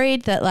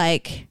worried that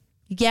like,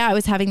 yeah, I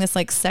was having this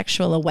like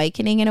sexual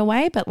awakening in a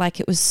way, but like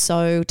it was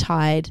so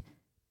tied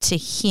to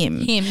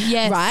him.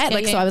 Yes. Right? Yeah,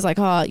 like, yeah. so I was like,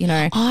 oh, you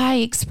know. I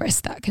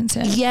expressed that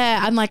concern. Yeah.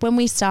 I'm like, when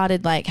we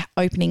started like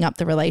opening up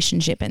the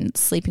relationship and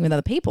sleeping with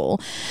other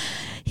people,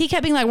 he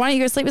kept being like, why don't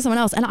you go sleep with someone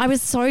else? And I was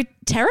so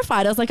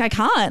terrified. I was like, I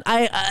can't.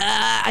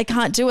 I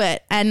can't do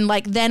it. And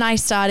like then I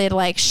started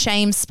like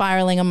shame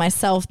spiraling on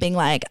myself, being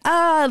like,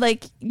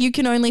 like you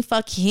can only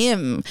fuck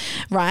him,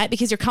 right?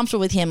 Because you're comfortable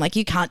with him. Like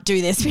you can't do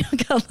this.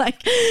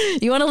 Like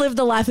you want to live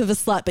the life of a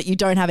slut, but you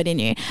don't have it in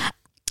you.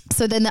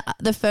 So then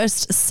the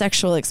first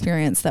sexual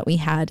experience that we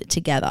had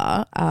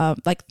together,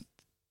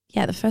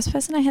 the first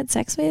person I had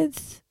sex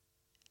with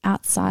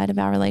outside of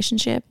our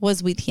relationship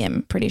was with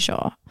him, pretty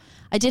sure.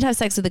 I did have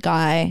sex with a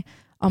guy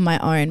on my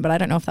own, but I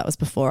don't know if that was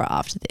before or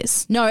after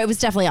this. No, it was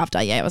definitely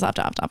after. Yeah, it was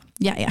after.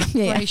 Yeah.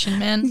 Operation,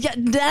 man. Yeah,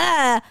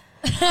 duh.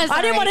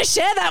 I didn't want to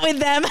share that with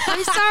them.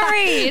 I'm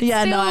sorry.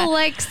 It's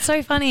like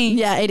so funny.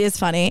 Yeah, it is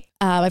funny.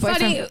 My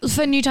funny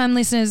for new time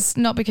listeners,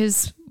 not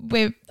because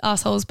we're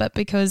assholes, but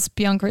because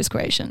Bianca is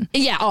Croatian.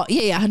 Yeah. Oh,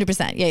 yeah.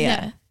 100%.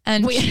 Yeah.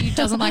 And she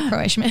doesn't like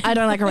Croatian men. I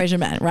don't like Croatian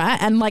men, right?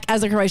 And like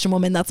as a Croatian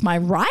woman, that's my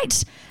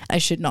right. I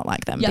should not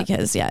like them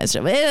because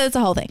it's a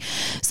whole thing.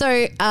 So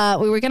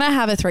we were going to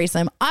have a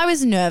threesome. I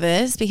was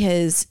nervous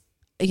because,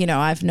 you know,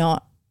 I've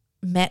not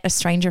met a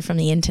stranger from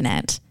the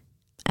internet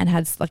and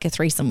had like a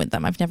threesome with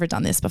them. I've never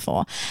done this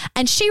before.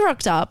 And she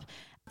rocked up.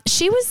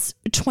 She was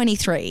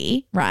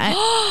 23,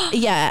 right?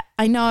 Yeah,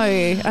 I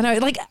know.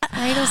 Like,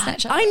 cradle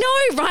snatcher. I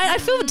know, right? I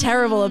feel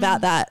terrible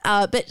about that.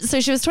 But so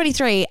she was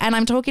 23 and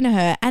I'm talking to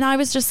her and I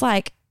was just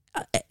like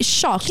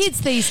shocked.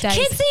 Kids these days.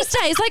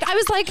 Like I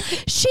was like,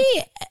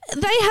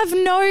 they have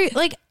no,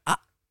 like,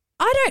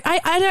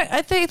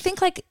 I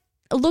think like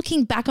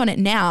looking back on it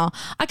now,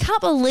 I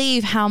can't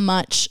believe how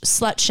much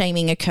slut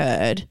shaming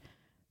occurred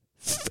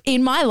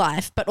in my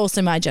life, but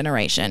also my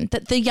generation,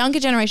 that the younger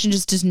generation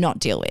just does not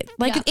deal with.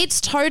 Like it's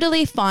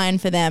totally fine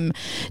for them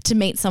to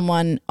meet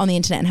someone on the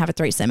internet and have a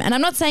threesome. And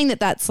I'm not saying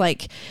that that's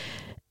like,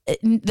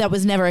 that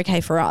was never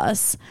okay for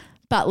us,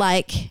 but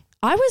like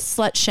I was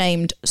slut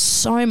shamed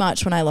so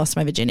much when I lost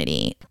my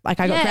virginity.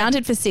 Like I got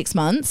grounded for 6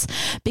 months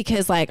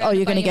because like,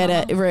 you're going to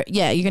get you're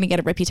going to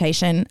get a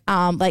reputation.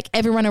 Like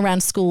everyone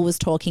around school was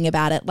talking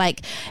about it.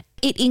 Like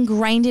it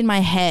ingrained in my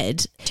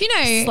head. Do you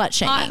know? Slut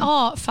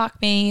shaming. Fuck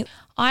me.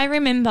 I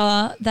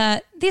remember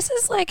that this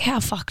is like how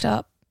fucked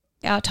up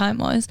our time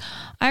was.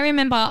 I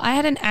remember I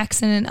had an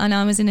accident and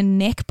I was in a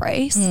neck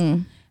brace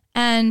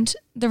and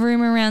the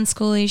rumor around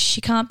school is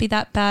she can't be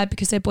that bad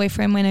because her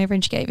boyfriend went over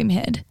and she gave him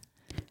head.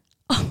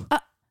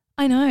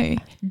 I know.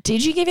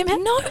 Did you give him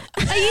head? No.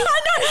 Are you?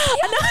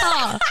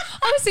 I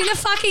was in a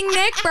fucking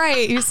neck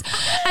brace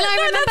and I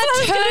remember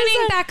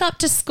turning back up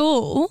to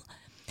school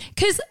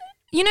because,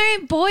 you know,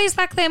 boys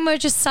back then were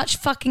just such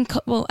fucking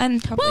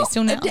and probably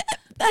still now.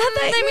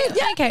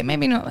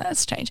 Maybe not.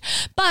 That's changed.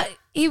 But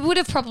he would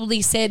have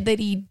probably said that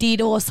he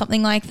did or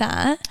something like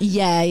that.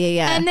 Yeah.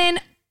 And then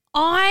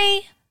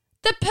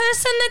the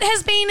person that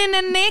has been in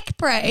a neck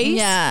brace.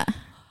 Yeah.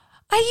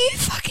 Are you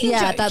fucking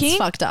joking? That's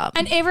fucked up.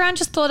 And everyone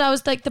just thought I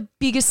was like the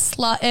biggest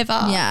slut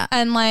ever. Yeah.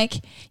 And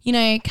like, you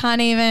know,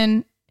 can't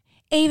even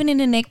in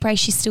a neck brace,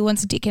 she still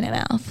wants a dick in her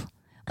mouth.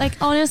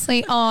 Like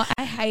honestly, I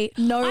hate.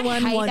 No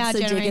one wants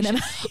a dick in her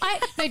mouth.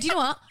 No, do you know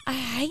what? I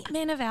hate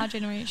men of our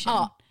generation.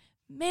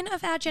 Men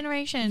of our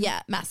generation.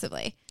 Yeah,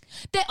 massively.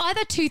 They're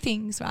either two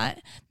things, right?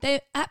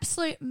 They're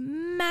absolute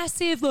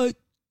massive, like,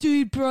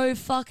 dude, bro,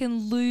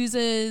 fucking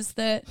losers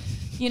that,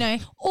 you know,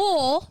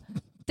 or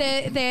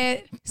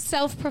they're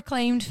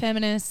self-proclaimed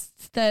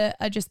feminists that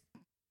are just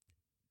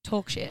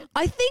talk shit.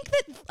 I think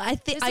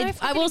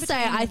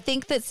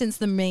that since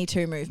the Me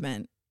Too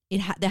movement,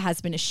 there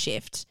has been a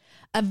shift,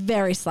 a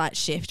very slight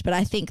shift, but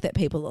I think that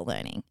people are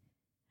learning.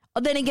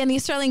 Then again, the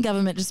Australian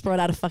government just brought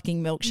out a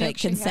fucking milkshake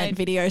consent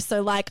video.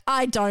 So, like,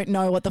 I don't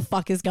know what the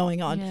fuck is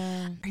going on.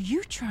 Yeah. Are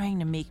you trying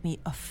to make me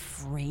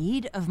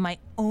afraid of my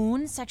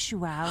own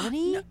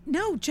sexuality?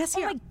 No,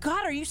 Jessie. Oh, my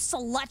God. Are you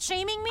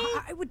slut-shaming me?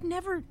 I would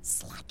never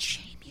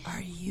slut-shame you.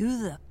 Are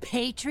you the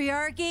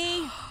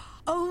patriarchy?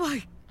 Oh,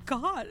 my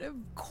God. Of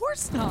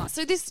course not.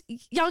 So this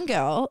young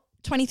girl,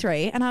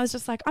 23, and I was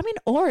just like, I'm in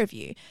awe of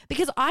you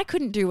because I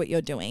couldn't do what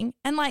you're doing.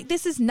 And like,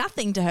 this is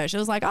nothing to her. She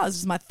was like, this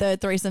is my third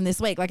threesome this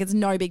week. Like, it's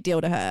no big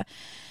deal to her.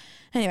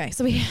 Anyway,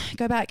 so we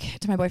go back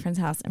to my boyfriend's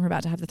house and we're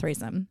about to have the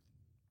threesome.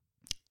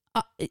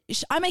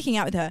 I'm making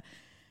out with her.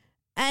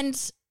 And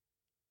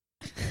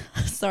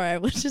sorry, I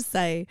will just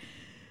say,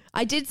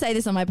 I did say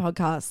this on my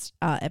podcast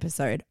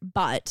episode,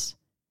 but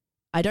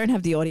I don't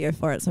have the audio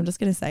for it. So I'm just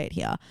going to say it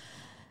here.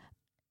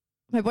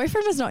 My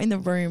boyfriend was not in the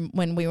room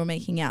when we were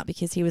making out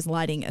because he was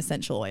lighting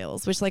essential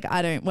oils, which like,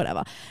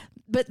 whatever.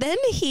 But then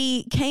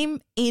he came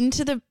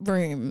into the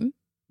room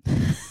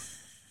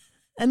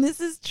and this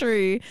is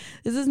true.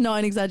 This is not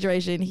an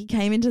exaggeration. He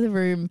came into the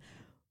room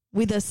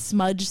with a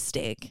smudge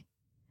stick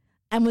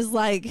and was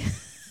like,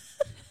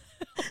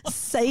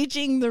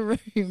 saging the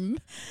room,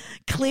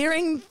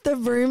 clearing the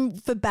room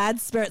for bad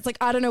spirits. Like,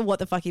 I don't know what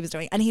the fuck he was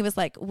doing. And he was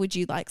like, would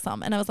you like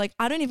some? And I was like,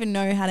 I don't even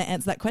know how to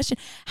answer that question.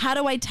 How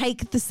do I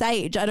take the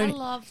sage? I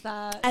love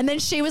that. And then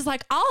she was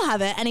like, I'll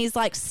have it. And he's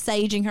like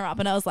saging her up.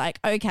 And I was like,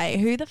 okay,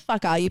 who the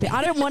fuck are you?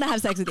 I don't want to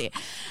have sex with you.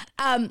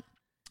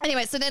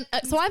 Anyway, so then,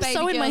 so I'm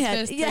so in my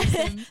head.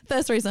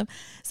 First threesome.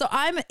 So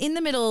I'm in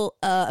the middle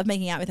of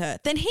making out with her.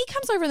 Then he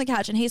comes over on the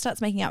couch and he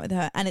starts making out with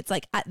her. And it's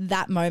like at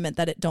that moment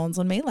that it dawns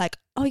on me, like,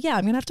 oh yeah,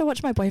 I'm going to have to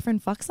watch my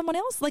boyfriend fuck someone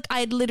else. Like,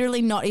 I had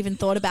literally not even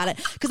thought about it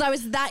because I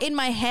was that in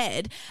my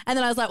head. And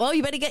then I was like, well,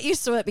 you better get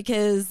used to it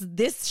because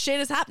this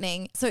shit is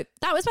happening. So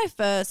that was my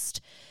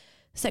first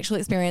sexual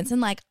experience.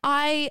 And like,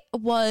 it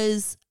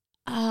was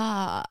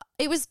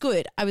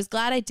good. I was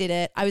glad I did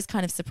it. I was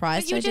kind of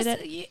surprised I did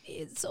it.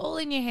 It's all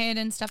in your head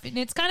and stuff. And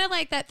it's kind of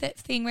like that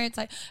thing where it's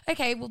like,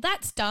 okay, well,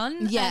 that's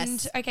done.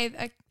 Yes. And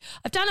okay,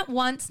 I've done it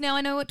once. Now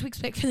I know what to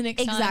expect for the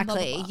next time.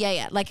 Exactly. Blah, blah, blah.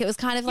 Yeah. Like it was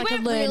kind of like a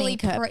learning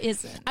curve.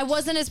 Present. I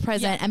wasn't as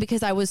present and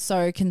because I was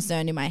so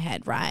concerned in my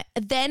head, right?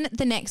 Then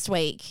the next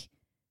week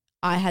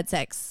I had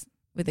sex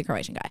with the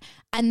Croatian guy.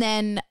 And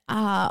then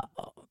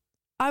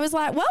I was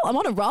like, well, I'm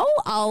on a roll.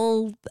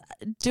 I'll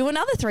do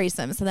another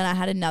threesome. So then I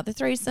had another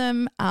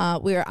threesome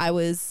where I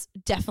was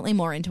definitely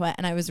more into it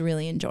and I was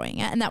really enjoying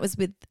it. And that was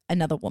with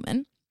another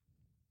woman.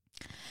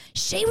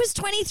 She was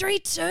 23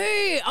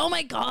 too. Oh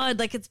my God.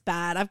 Like it's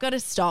bad. I've got to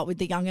stop with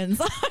the youngins.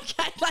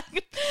 Okay.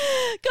 Like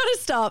got to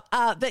stop.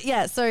 But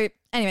yeah. So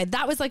anyway,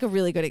 that was like a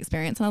really good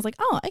experience. And I was like,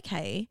 oh,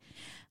 okay.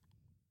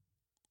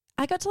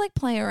 I got to like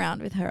play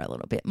around with her a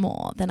little bit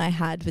more than I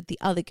had with the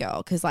other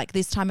girl because like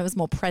this time I was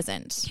more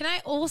present. Can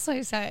I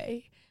also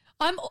say,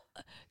 I'm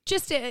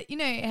just, you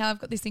know how I've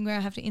got this thing where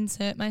I have to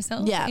insert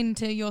myself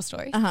into your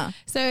story.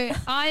 So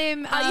I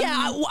am.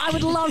 I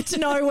would love to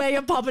know where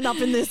you're popping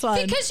up in this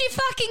one. Because you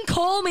fucking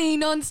call me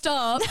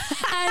nonstop.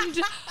 And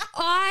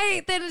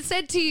I then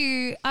said to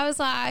you, I was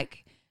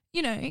like,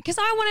 you know, because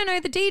I want to know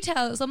the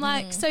details. I'm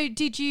like, so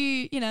did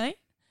you, you know,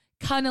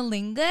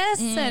 cunnilingus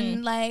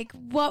and like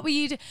what were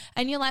you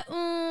and you're like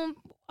I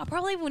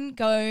probably wouldn't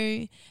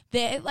go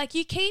there. Like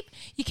you keep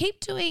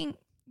going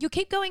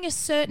a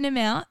certain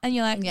amount and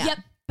you're like yep,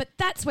 but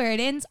that's where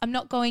it ends. I'm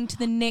not going to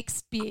the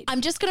next bit.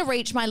 I'm just going to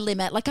reach my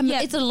limit. Like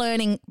it's a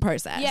learning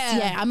process.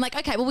 Yeah. I'm like,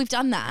 okay, well we've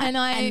done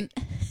that.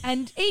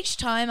 And each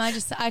time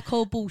I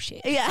call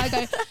bullshit. Yeah. I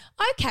go,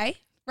 okay,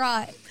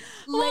 right.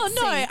 Well,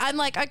 no, I'm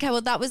like, okay,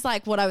 well that was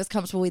like what I was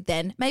comfortable with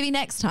then. Maybe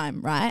next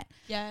time, right?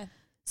 Yeah.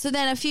 So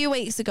then a few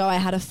weeks ago I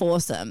had a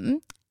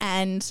foursome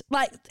and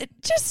like it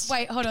just...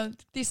 Wait, hold on.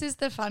 This is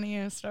the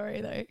funniest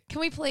story though.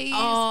 Can we please?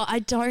 Oh, I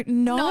don't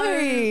know.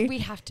 No, we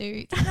have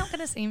to. They're not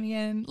going to see me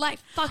again. Like,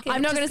 fuck it.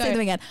 I'm not going to see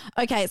them again.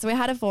 Okay, so we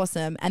had a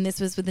foursome and this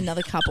was with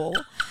another couple.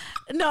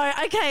 No,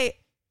 okay.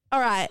 All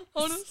right.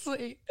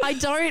 Honestly. I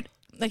don't...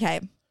 Okay.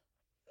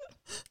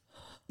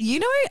 You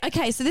know,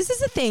 okay, so this is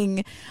the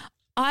thing.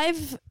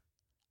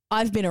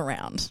 I've been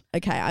around.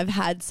 Okay, I've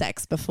had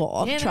sex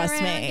before. Trust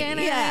me.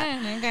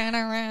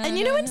 And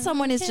you know when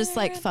someone is just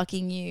like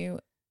fucking you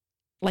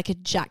like a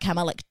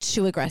jackhammer, like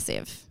too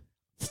aggressive,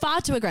 far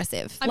too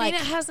aggressive. I mean,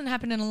 it hasn't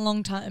happened in a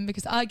long time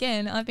because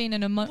again, I've been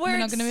in a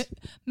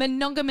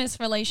monogamous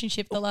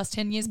relationship the last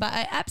 10 years, but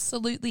I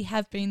absolutely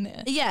have been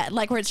there. Yeah,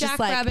 like where it's just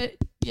like Jackrabbit.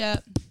 Yeah,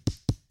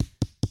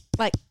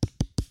 like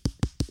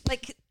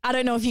I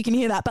don't know if you can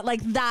hear that, but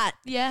like that.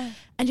 Yeah,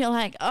 and you're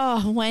like,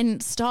 oh, when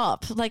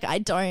stop? Like I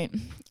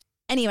don't.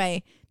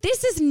 Anyway,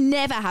 this has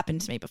never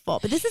happened to me before,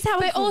 but this is how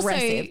aggressive.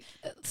 Also,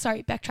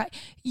 sorry, backtrack.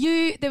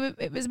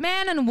 It was a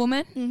man and a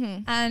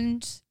woman,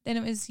 and then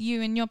it was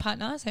you and your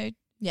partner, so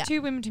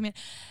 2 women, 2 men.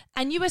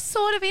 And you were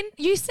sort of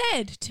you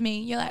said to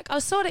me, you're like, I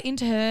was sort of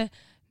into her,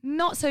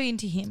 not so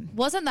into him.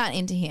 Wasn't that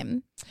into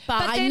him,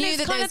 but I knew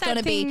that there was going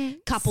to be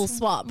couple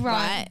swap,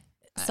 right?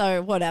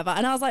 So whatever.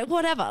 And I was like,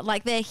 whatever.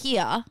 Like they're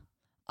here.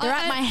 They're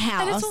at my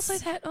house. And it's also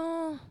that,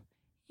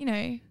 you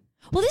know.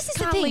 Well, this is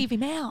the thing. Can't leave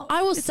him out.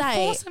 I will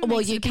say, well,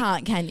 you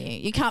can't, can you?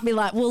 You can't be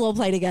like, we'll all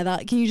play together.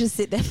 Can you just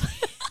sit there?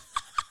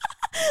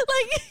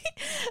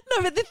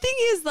 No, but the thing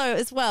is though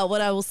as well,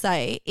 what I will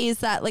say is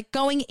that like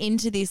going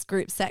into this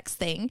group sex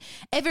thing,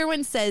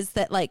 everyone says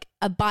that like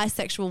a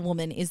bisexual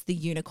woman is the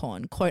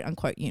unicorn, quote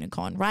unquote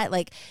unicorn, right?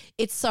 Like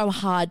it's so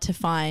hard to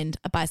find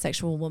a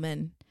bisexual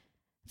woman.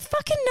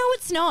 Fucking no,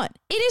 it's not.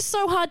 It is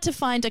so hard to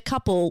find a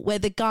couple where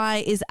the guy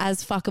is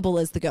as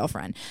fuckable as the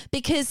girlfriend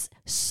because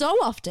so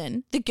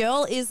often the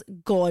girl is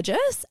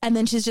gorgeous and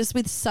then she's just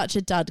with such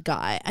a dud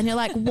guy and you're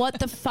like, what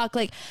the fuck?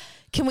 Like,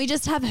 can we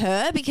just have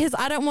her? Because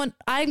I'm going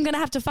to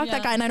have to fuck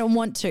that guy and I don't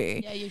want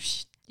to. Yeah,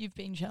 you've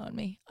been showing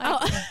me.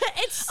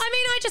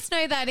 I just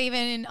know that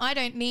even I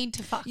don't need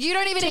to fuck. You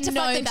don't even need to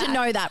fuck them to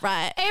know that,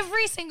 right?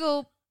 Every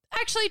single,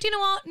 actually, do you know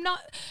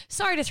what?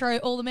 Sorry to throw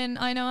all the men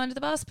I know under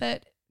the bus,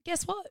 but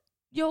guess what?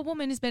 Your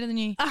woman is better than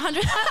you.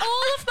 100.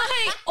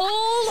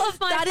 all of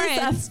my that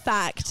friends. That is a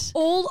fact.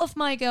 All of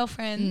my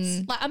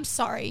girlfriends. Like, I'm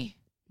sorry.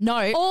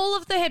 No. All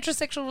of the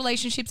heterosexual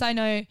relationships I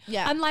know.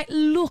 Yeah. I'm like,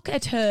 look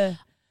at her.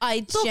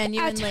 I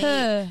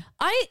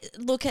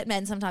look at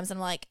men sometimes and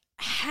I'm like,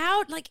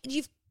 how, like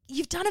you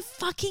you've done a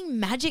fucking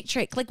magic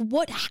trick. Like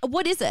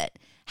what is it?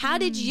 How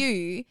did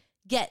you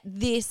get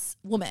this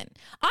woman?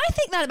 I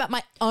think that about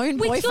my own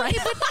boyfriend.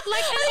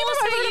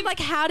 I'm like,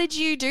 how did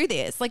you do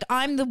this? Like,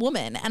 I'm the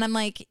woman. And I'm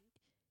like,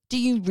 do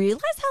you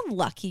realize how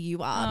lucky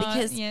you are?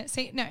 Because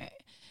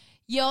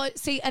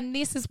and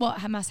this is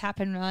what must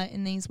happen, right,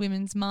 in these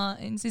women's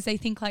minds is they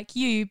think like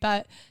you,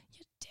 but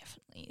you're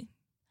definitely,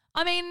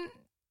 I mean,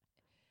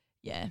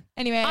 yeah.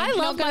 Anyway, I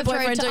love my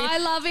boyfriend. I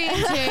love him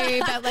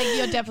too, but like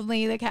you're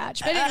definitely the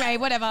catch. But anyway,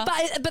 whatever.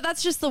 But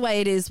that's just the way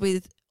it is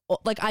with,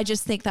 like, I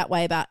just think that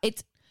way about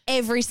it's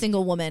every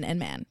single woman and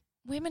man.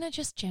 Women are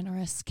just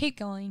generous. Keep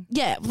going.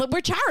 Yeah, look,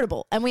 we're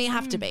charitable and we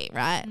have to be,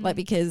 right? Like,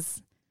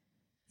 because,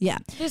 yeah.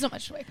 There's not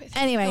much to work with.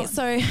 Anyway,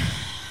 so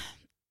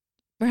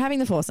we're having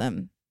the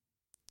foursome.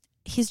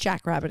 He's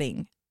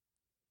jackrabbiting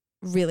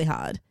really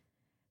hard.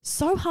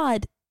 So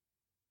hard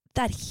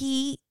that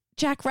he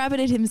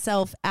jackrabbited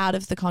himself out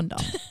of the condom.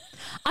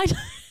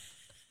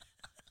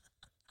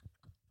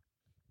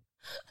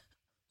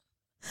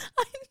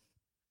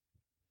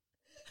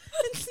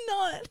 It's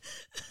not.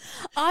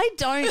 I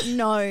don't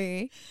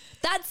know.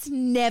 That's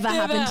never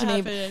happened to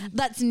me.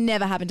 That's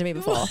never happened to me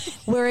before.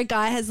 Where a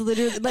guy has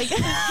literally like, do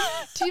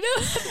you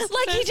know?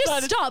 Like he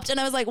just stopped, and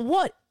I was like,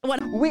 "What?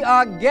 What?" We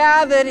are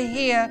gathered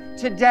here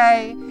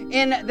today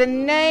in the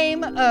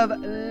name of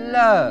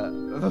love.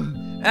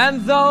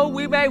 And though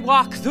we may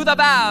walk through the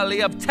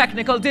valley of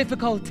technical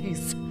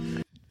difficulties,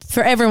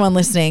 for everyone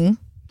listening,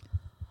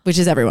 which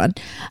is everyone,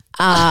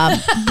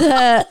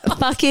 the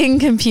fucking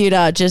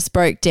computer just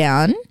broke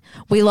down.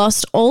 We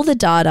lost all the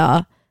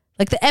data.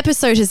 Like the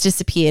episode has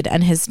disappeared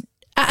and has,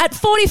 at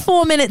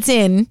 44 minutes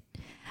in,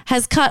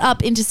 has cut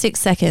up into 6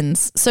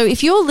 seconds. So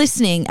if you're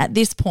listening at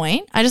this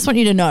point, I just want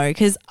you to know,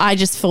 because I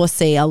just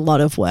foresee a lot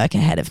of work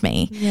ahead of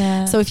me.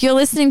 Yeah. So if you're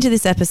listening to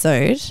this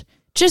episode,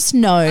 just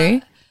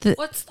know that.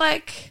 What's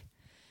like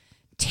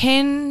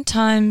 10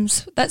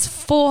 times, that's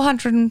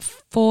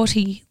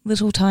 440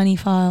 little tiny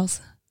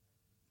files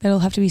that'll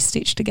have to be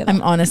stitched together.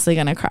 I'm honestly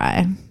going to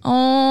cry.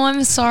 Oh,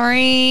 I'm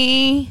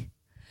sorry.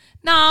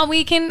 Nah,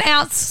 we can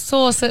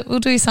outsource it. We'll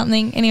do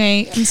something.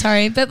 Anyway, I'm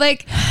sorry. But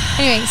like,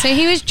 anyway, so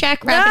he was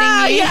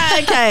jackrabbiting you. Yeah,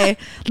 okay.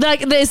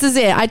 Like this is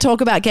it. I talk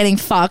about getting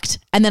fucked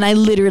and then I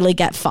literally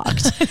get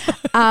fucked.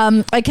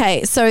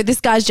 Okay, so this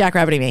guy's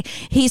jackrabbiting me.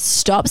 He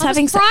stops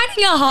having sex.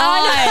 Riding a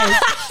high.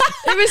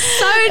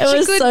 It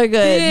was so good.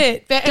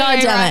 Bit. But God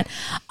anyway, damn it.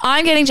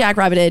 I'm getting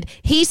jackrabbited.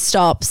 He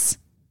stops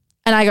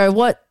and I go,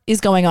 what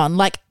is going on?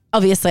 Like,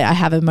 obviously I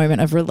have a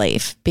moment of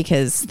relief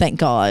because thank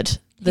God.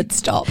 It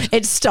stopped.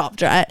 It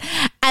stopped, right?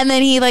 And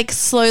then he like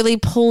slowly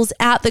pulls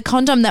out the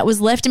condom that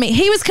was left of me.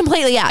 He was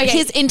completely out. Okay.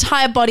 His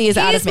entire body is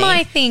out of me. Here's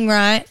my thing,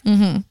 right?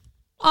 Mm-hmm.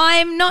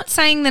 I'm not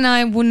saying that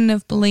I wouldn't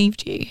have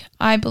believed you.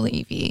 I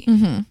believe you.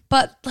 Mm-hmm.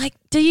 But like,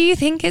 do you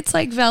think it's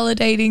like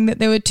validating that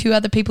there were two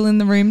other people in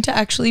the room to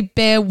actually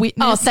bear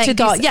witness oh, thank to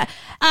God. this? Yeah.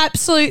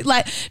 Absolute,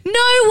 like,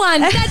 no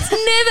one. That's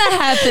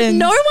never happened.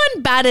 No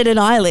one batted an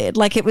eyelid.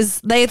 Like it was,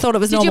 they thought it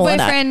was normal. Did your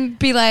boyfriend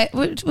be like,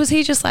 was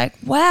he just like,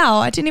 wow,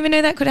 I didn't even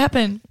know that could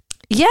happen?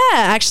 Yeah,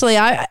 actually,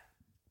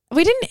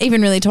 we didn't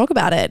even really talk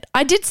about it.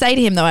 I did say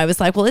to him though, I was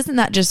like, well, isn't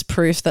that just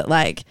proof that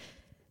like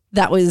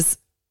that was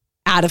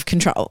out of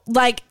control?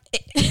 Like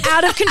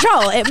out of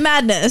control,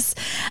 madness.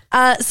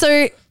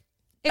 So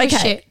it was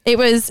shit. It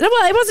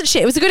wasn't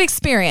shit. It was a good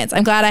experience.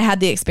 I'm glad I had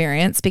the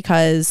experience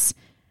because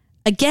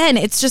again,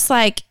 it's just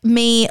like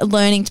me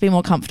learning to be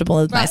more comfortable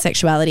with my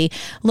sexuality,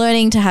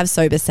 learning to have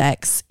sober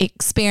sex,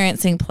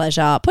 experiencing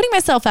pleasure, putting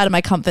myself out of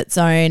my comfort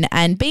zone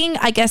and being,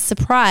 I guess,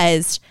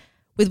 surprised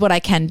with what I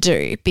can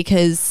do,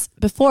 because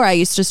before I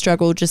used to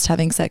struggle just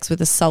having sex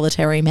with a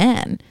solitary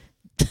man.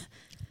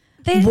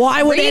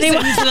 Why would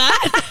anyone do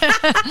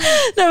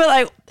that? No, but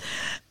like,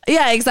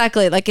 yeah,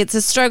 exactly. Like it's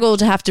a struggle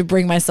to have to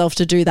bring myself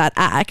to do that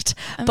act.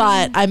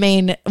 But I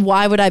mean,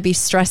 why would I be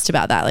stressed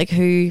about that? Like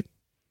who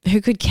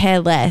could care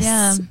less?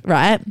 Yeah.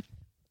 Right.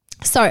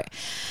 So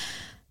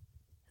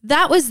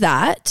that was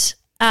that.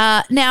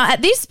 Now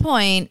at this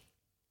point,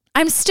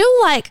 I'm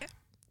still like,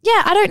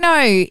 yeah, I don't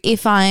know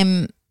if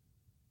I'm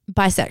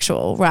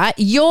bisexual, right?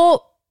 You're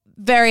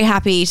very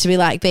happy to be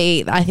like,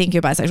 I think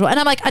you're bisexual. And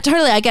I'm like,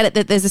 I get it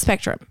that there's a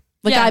spectrum.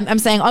 Like I'm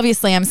saying,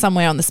 obviously I'm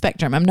somewhere on the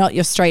spectrum. I'm not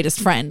your straightest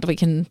friend. We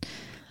can,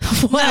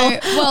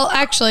 well,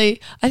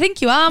 actually, I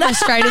think you are my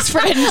straightest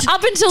friend.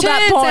 Up until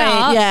that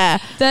point, yeah.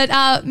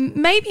 That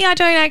maybe I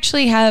don't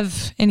actually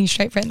have any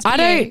straight friends. I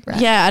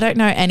don't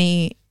know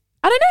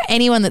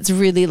anyone that's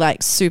really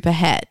like super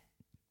het,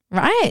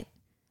 right?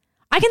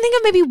 I can think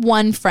of maybe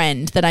one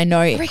friend that I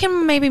know. I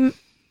reckon maybe...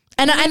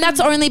 And that's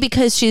only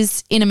because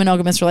she's in a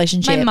monogamous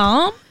relationship. My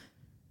mom.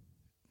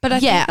 But I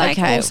think like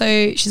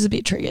also she's a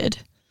bit triggered.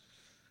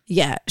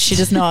 Yeah, she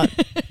does not.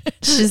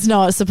 She's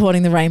not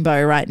supporting the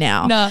rainbow right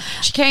now. No,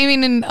 she came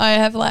in and I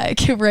have like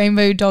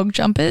rainbow dog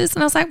jumpers,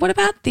 and I was like, "What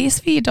about this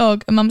for your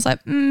dog?" And Mum's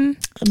like,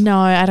 "No,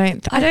 I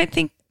don't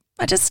think.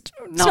 I just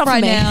not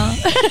right now."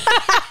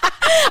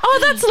 Oh,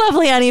 that's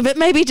lovely, Annie, but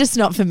maybe just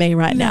not for me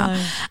right now.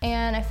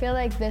 And I feel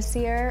like this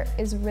year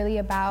is really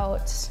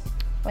about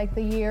like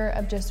the year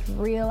of just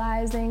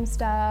realizing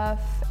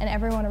stuff, and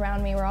everyone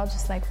around me were all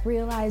just like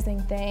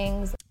realizing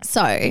things.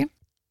 So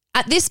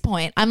at this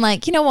point, I'm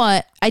like, you know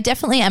what? I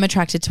definitely am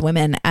attracted to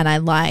women and I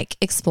like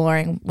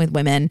exploring with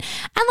women.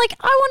 And like,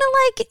 I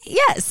want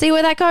to see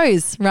where that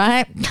goes,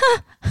 right?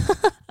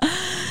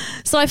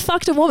 So I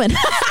fucked a woman.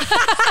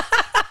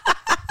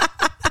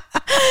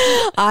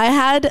 I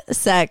had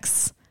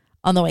sex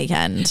on the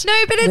weekend. No,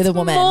 but with it's a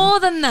woman. more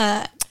than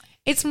that.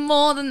 It's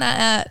more than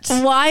that.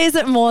 Why is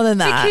it more than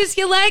that? Because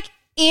you're like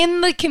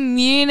in the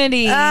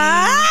community.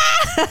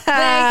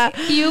 Like,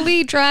 you'll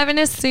be driving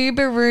a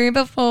Subaru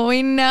before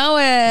we know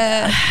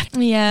it.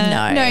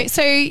 Yeah. No.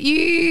 So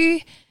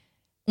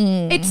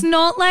it's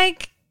not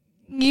like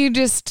you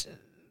just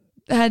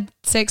had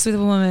sex with a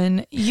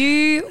woman.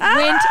 You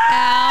went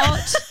out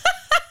to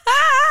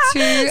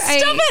Stop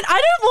it.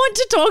 I don't want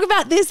to talk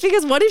about this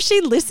because what if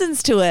she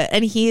listens to it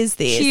and hears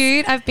this?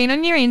 Cute. I've been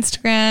on your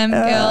Instagram,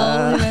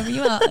 girl, whoever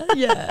you are.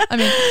 Yeah.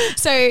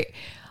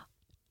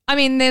 I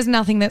mean, there's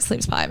nothing that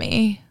slips by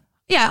me.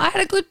 Yeah, I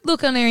had a good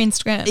look on her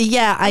Instagram.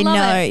 Yeah, I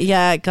know. It.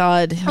 Yeah,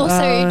 God.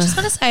 Also, just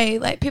want to say,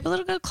 like, people that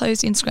have got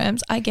closed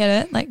Instagrams, I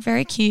get it. Like,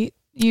 very cute.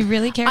 You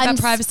really care about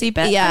privacy,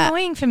 but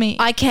annoying for me.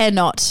 I care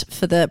not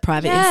for the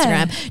private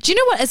Instagram. Do you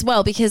know what as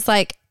well? Because,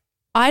 like,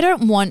 I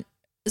don't want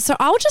 – so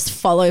I'll just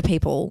follow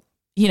people,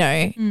 you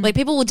know. Like,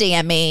 people will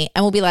DM me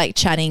and we'll be, like,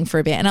 chatting for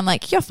a bit. And I'm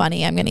like, you're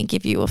funny. I'm going to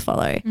give you a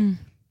follow.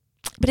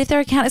 But if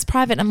their account is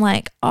private, I'm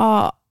like,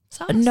 oh,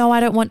 no, I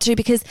don't want to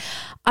because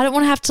I don't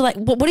want to have to, like,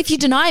 what if you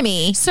deny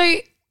me? So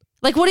 –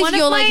 like, what if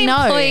you're like, no? One of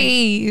my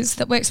employees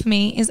that works for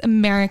me is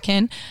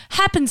American,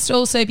 happens to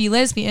also be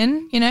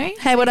lesbian, you know?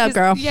 Hey, what up,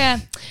 girl? Yeah.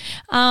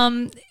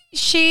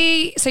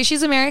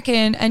 She's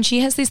American and she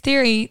has this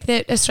theory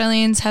that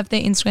Australians have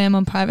their Instagram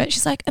on private.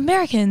 She's like,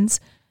 Americans,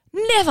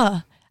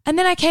 never. And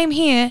then I came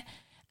here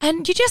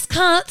and you just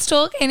can't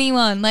stalk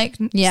anyone. Like,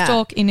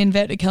 stalk in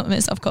inverted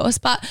commas, of course,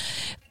 but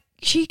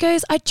she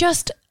goes,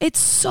 it's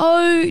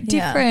so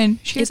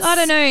different. She goes, I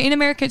don't know. In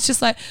America, it's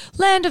just like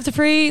land of the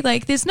free.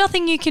 Like there's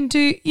nothing you can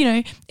do. You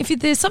know, if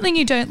there's something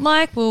you don't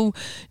like, we'll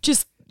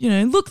just, you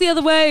know, look the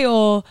other way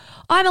or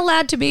I'm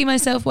allowed to be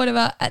myself,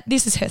 whatever.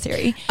 This is her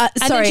theory.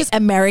 Sorry,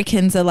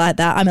 Americans are like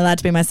that. I'm allowed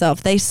to be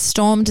myself. They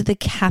stormed the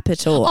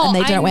Capitol and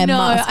they don't wear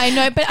masks. I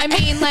know, but I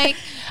mean like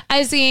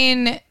as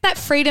in that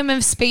freedom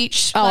of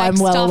speech. Oh, I'm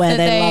well aware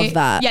they love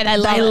that. Yeah,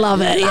 they love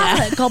it.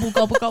 Yeah. Gobble,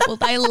 gobble, gobble.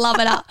 They love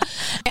it up.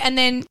 And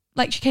then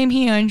like she came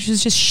here and she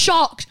was just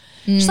shocked.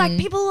 She's like,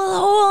 people are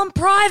all on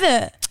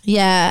private.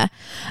 Yeah.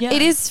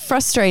 It is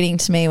frustrating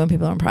to me when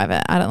people are on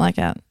private. I don't like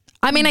it.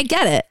 I mean, I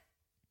get it.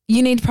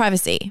 You need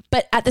privacy.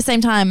 But at the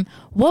same time,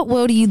 what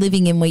world are you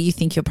living in where you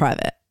think you're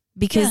private?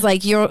 Because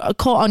like you're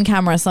caught on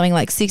camera something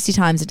like 60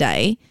 times a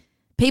day.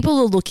 People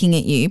are looking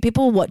at you.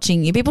 People are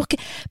watching you. People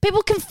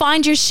can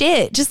find your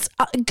shit. Just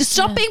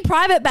stop being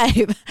private,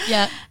 babe.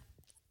 Yeah.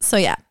 So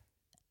yeah.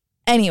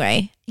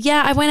 Anyway,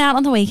 I went out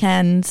on the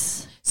weekend.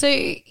 So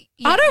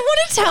I don't want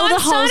to tell the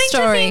whole story. I'm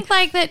starting to think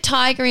like that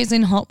Tiger is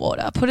in hot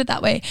water. Put it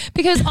that way,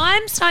 because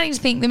I'm starting to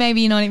think that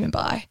maybe you're not even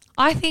bi.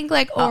 I think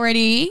like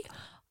already,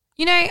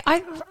 you know,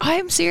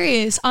 I'm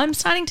serious. I'm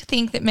starting to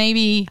think that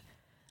maybe.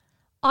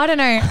 I don't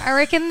know. I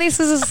reckon this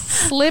is a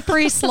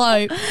slippery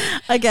slope.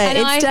 Okay,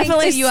 it's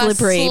definitely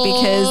slippery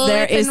because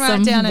there is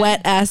some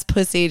wet ass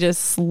pussy just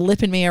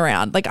slipping me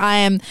around. Like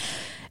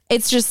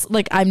it's just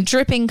like I'm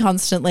dripping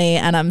constantly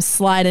and I'm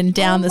sliding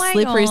down the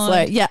slippery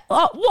slope. Yeah.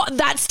 Oh, what?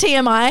 That's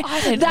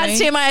TMI. That's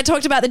TMI. I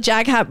talked about the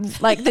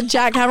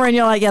jackhammer and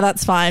you're like, yeah,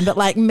 that's fine. But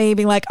like me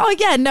being like, oh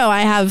yeah, no,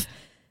 I have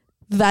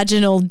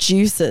vaginal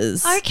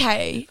juices.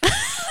 Okay.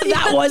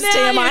 That was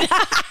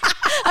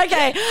TMI.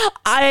 Okay.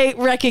 I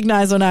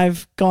recognize when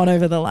I've gone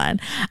over the line.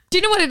 Do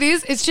you know what it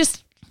is? It's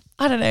just,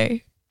 I don't know.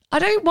 I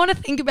don't want to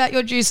think about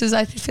your juices.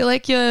 I feel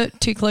like you're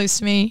too close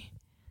to me.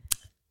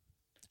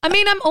 I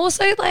mean, I'm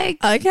also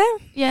like... Okay.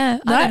 Yeah,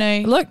 I don't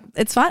know. Look,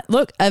 it's fine.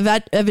 Look, a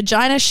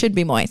vagina should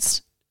be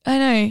moist. I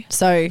know.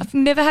 So... I've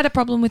never had a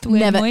problem with the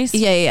word moist.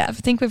 Yeah. I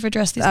think we've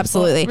addressed this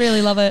Absolutely. before.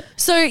 Really love it.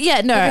 So, yeah,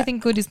 no. Everything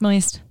good is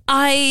moist.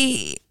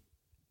 I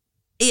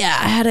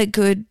had a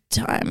good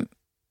time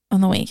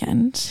on the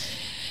weekend.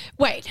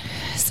 Wait.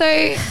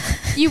 So,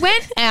 you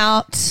went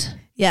out...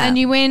 Yeah. And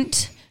you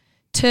went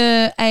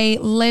to a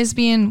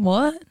lesbian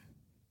what?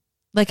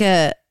 Like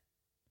a...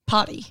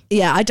 party.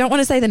 Yeah, I don't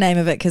want to say the name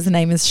of it because the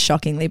name is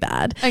shockingly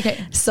bad.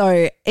 Okay.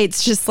 So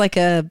it's just like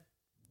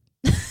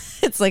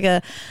it's like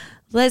a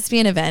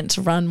lesbian event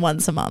run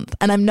once a month.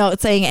 And I'm not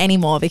saying any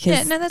more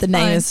because the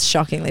name is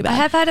shockingly bad. I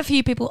have had a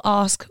few people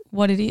ask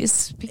what it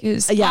is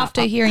because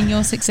after hearing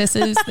your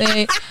successes,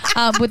 they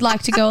would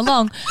like to go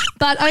along.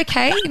 But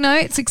okay,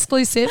 it's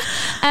exclusive.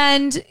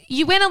 And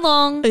you went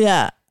along.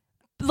 Yeah.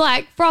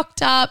 Like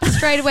rocked up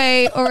straight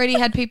away, already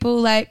had people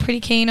like pretty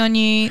keen on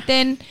you.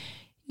 Then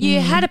you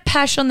had a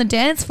pash on the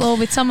dance floor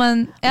with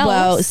someone else.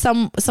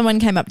 Well, someone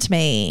came up to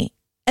me,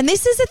 and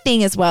this is a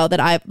thing as well that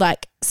I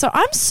like. So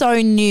I'm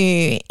so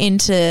new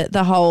into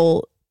the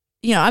whole,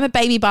 I'm a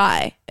baby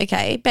bi,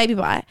 okay, baby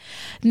bi,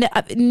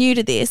 new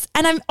to this,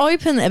 and I'm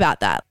open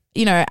about that.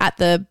 At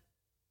the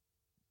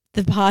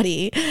the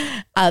party,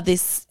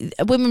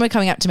 women were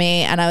coming up to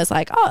me and I was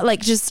like,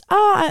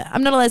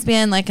 I'm not a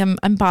lesbian. Like I'm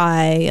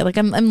bi, like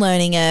I'm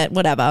learning it,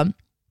 whatever.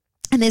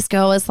 And this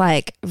girl was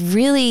like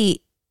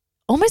really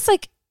almost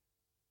like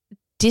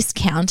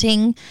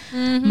discounting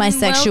my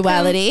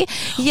sexuality.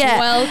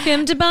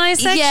 Welcome to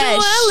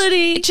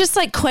bisexuality. Yeah, just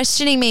like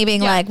questioning me,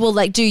 being like, well,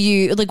 like, do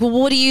you like, well,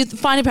 what do you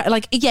find about,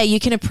 like, yeah, you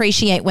can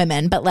appreciate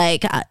women, but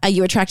like, are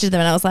you attracted to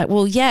them? And I was like,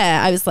 well,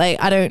 yeah. I was like,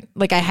 I don't,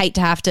 like, I hate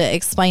to have to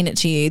explain it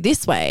to you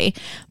this way,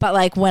 but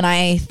like when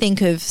I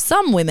think of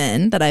some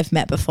women that I've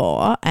met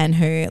before and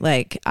who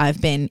like I've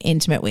been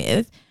intimate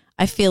with,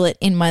 I feel it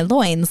in my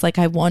loins, like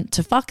I want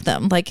to fuck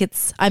them. Like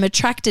I'm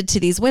attracted to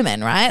these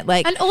women, right?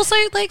 Like, and also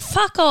like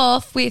fuck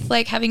off with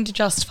like having to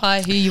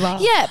justify who you are.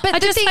 Yeah, but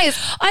the thing is,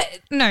 I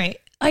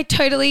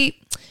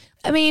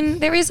mean,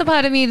 there is a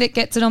part of me that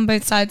gets it on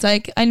both sides.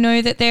 Like I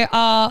know that there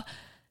are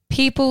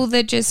people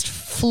that just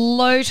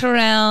float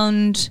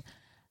around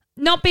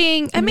not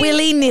being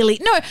willy-nilly.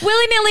 No,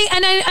 willy-nilly.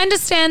 And I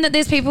understand that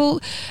there's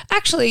people,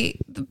 actually,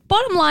 the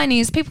bottom line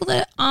is people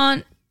that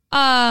aren't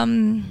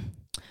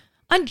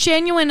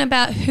genuine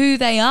about who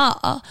they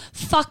are,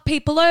 fuck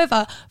people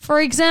over.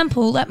 For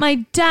example, like my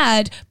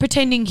dad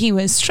pretending he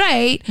was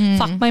straight,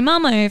 fuck my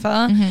mum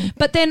over.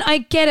 But then I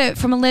get it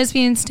from a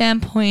lesbian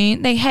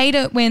standpoint. They hate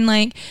it when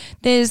like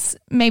there's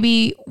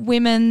maybe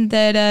women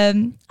that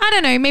I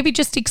don't know, maybe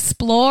just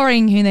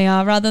exploring who they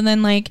are rather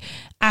than like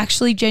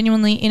actually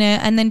genuinely in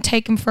it, and then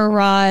take them for a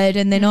ride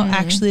and they're not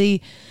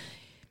actually,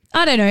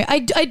 I don't know. I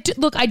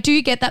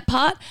do get that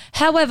part.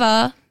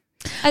 However,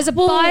 as a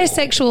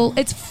bisexual,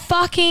 it's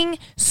fucking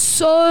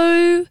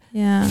so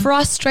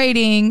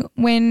frustrating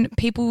when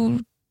people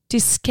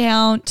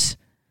discount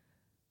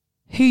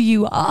who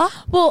you are.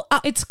 Well,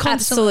 it's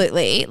constantly.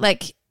 Absolutely.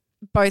 Like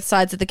both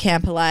sides of the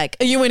camp are like,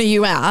 are you in, are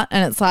you out?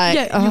 And it's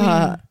like,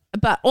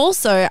 but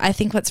also I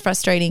think what's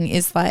frustrating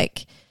is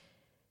like,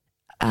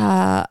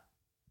 for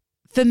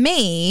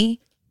me,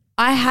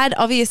 I had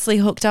obviously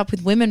hooked up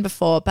with women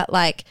before, but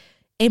like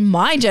in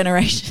my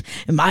generation,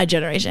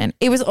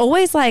 it was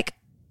always like,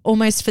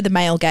 almost for the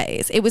male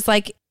gaze. It was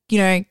like, you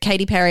know,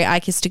 Katy Perry, I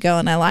Kissed a Girl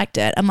and I Liked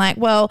It. I'm like,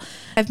 well,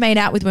 I've made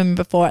out with women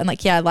before and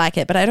like, yeah, I like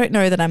it, but I don't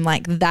know that I'm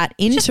like that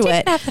into just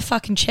didn't have the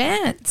fucking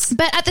chance.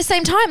 But at the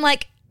same time,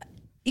 like,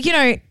 you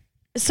know,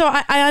 so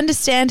I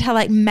understand how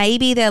like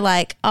maybe they're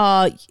like,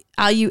 oh,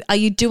 are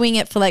you doing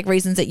it for like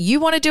reasons that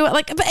you want to do it?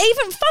 Like, but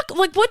even fuck,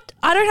 like what?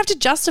 I don't have to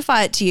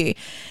justify it to you.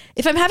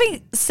 If I'm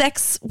having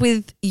sex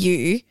with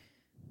you,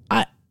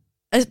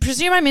 I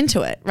presume I'm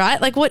into it, right?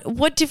 Like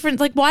what different,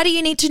 like why do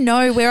you need to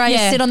know where I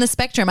sit on the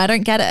spectrum? I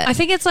don't get it. I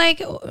think it's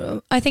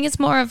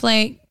more of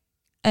like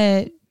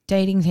a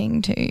dating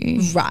thing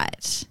too.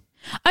 Right.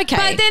 Okay.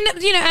 But then,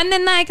 you know, and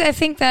then like I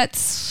think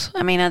that's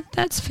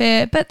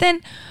fair. But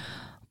then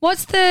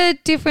what's the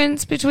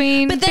difference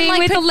between being like,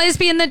 with a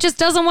lesbian that just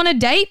doesn't want to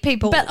date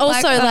people? But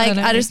also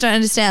I just don't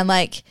understand,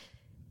 like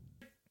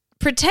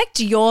protect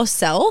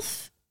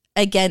yourself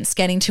against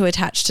getting too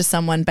attached to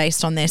someone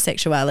based on their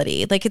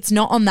sexuality. Like it's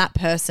not on that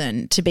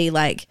person to be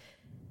like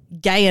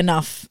gay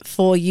enough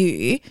for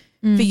you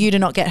for you to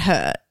not get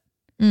hurt.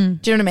 Do you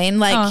know what I mean?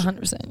 Like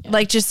 100%. Yeah.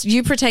 Like just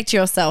you protect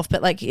yourself,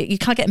 but like you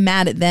can't get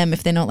mad at them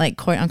if they're not like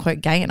quote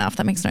unquote gay enough.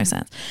 That makes no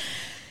sense.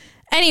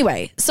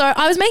 Anyway, so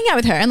I was making out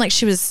with her and like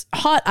she was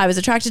hot. I was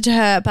attracted to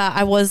her, but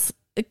I was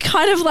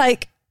kind of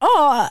like,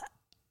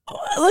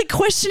 like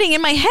questioning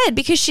in my head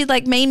because she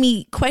like made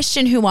me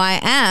question who I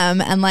am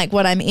and like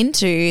what I'm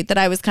into, that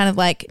I was kind of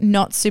like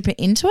not super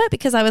into it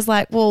because I was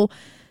like, well,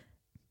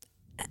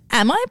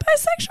 am I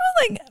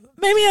bisexual? Like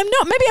maybe I'm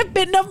not. Maybe I've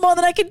bitten off more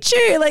than I can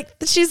chew. Like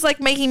she's like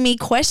making me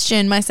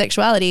question my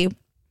sexuality. And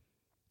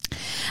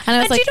I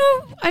was like, do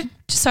you know,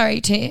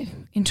 sorry to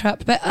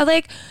interrupt, but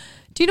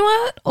do you know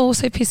what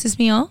also pisses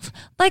me off?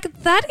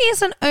 Like that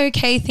is an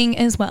okay thing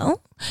as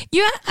well.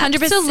 You are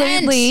 100%.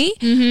 Absolutely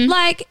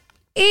like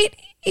it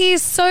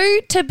is so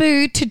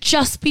taboo to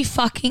just be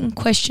fucking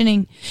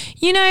questioning.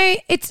 You know,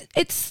 it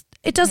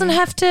doesn't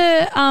have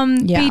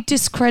to be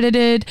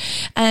discredited,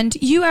 and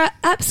you are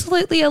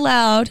absolutely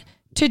allowed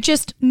to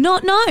just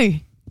not know.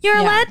 You're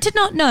allowed to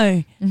not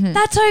know.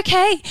 That's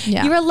okay.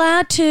 You're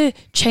allowed to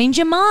change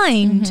your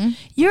mind.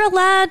 You're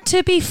allowed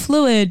to be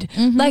fluid.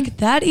 Like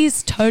that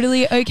is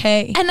totally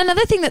okay. And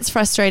another thing that's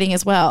frustrating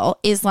as well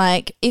is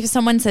like if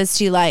someone says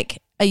to you like,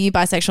 are you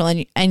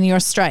bisexual and you're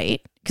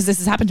straight? Because this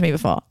has happened to me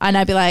before. And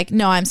I'd be like,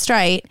 no, I'm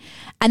straight.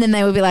 And then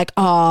they would be like,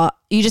 oh,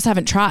 you just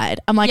haven't tried.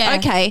 I'm like,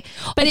 okay.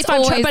 But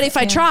if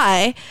I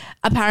try,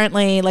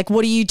 apparently, like,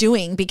 what are you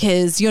doing?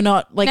 Because you're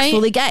not like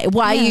fully gay.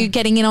 Why are you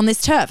getting in on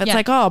this turf? It's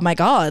like, oh my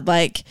God,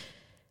 like,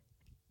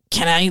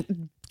 can a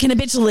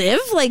bitch live?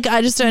 Like,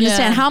 I just don't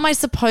understand. How am I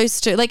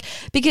supposed to? Like,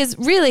 because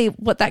really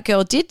what that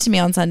girl did to me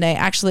on Sunday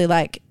actually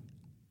like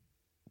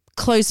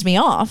closed me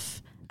off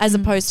as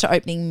opposed to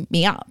opening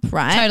me up,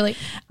 right? Totally.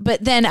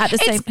 But then at the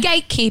same... It's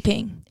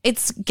gatekeeping.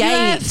 It's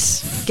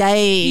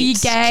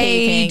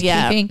gatekeeping.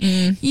 Yeah.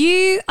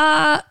 You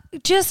are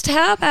just,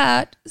 how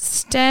about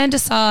stand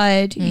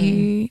aside,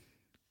 you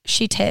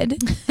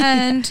shithead,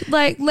 and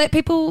like let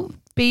people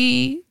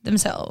be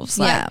themselves.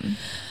 Yeah.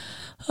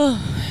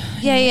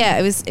 Yeah.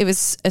 It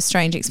was a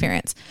strange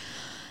experience.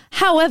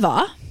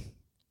 However,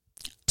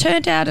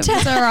 turned out it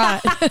was all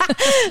right.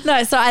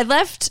 No, so I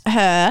left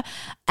her,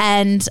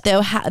 and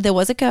there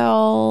was a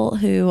girl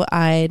who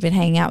I'd been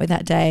hanging out with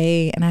that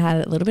day, and I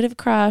had a little bit of a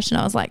crush, and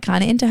I was like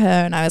kind of into her,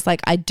 and I was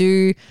like, I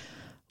do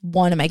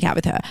want to make out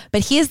with her.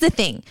 But here's the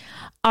thing.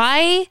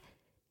 I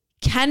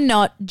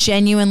cannot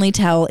genuinely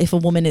tell if a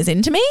woman is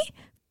into me.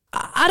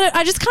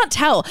 I just can't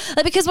tell.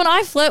 Like, because when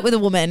I flirt with a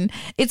woman,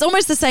 it's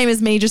almost the same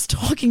as me just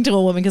talking to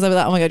a woman, because I'm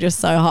like, oh my God, you're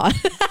so hot.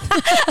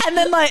 and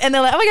they're like, oh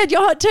my God,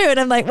 you're hot too. And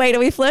I'm like, wait, are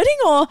we flirting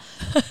or?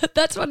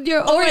 That's what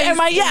you're always.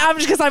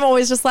 Because I'm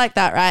always just like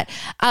that, right?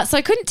 So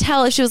I couldn't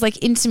tell if she was like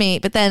into me,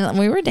 but then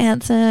we were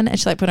dancing and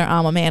she like put her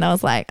arm on me and I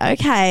was like,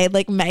 okay,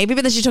 like maybe,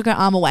 but then she took her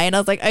arm away and I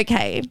was like,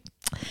 okay,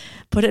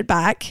 put it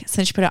back.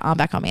 So she put her arm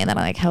back on me and then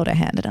I like held her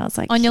hand and I was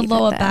like, on your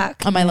lower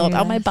back. On my lower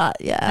back, on my butt.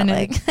 Yeah. I know,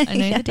 I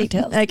know the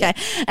details. Okay.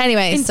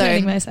 Anyway,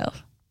 inserting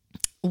myself.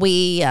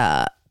 We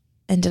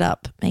ended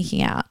up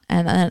making out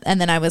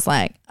and then I was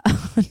like,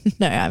 oh,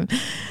 no,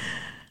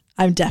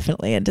 I'm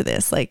definitely into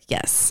this. Like,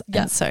 yes.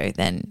 Yeah. And so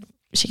then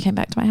she came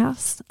back to my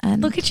house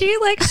and look at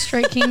you like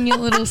stroking your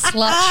little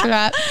slut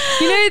strap.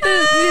 You know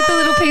the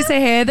little piece of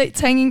hair that's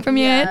hanging from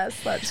your head?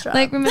 Slut strap.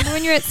 Like, remember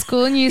when you were at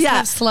school and you used to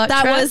have slut that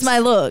straps? was my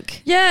look.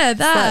 Yeah,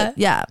 that. Slut,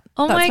 yeah.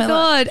 Oh my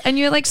God. And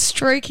you're like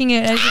stroking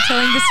it as you're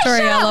telling the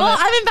story. I love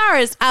it. I'm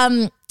embarrassed.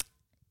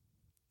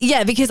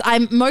 Yeah, because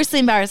I'm mostly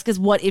embarrassed because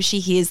what if she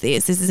hears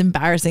this? This is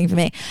embarrassing for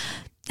me.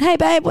 Hey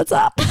babe, what's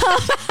up?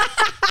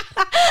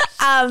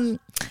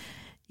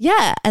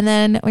 Yeah. And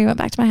then we went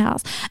back to my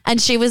house and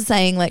she was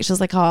saying like, she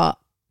was like, oh,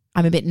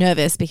 I'm a bit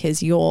nervous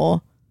because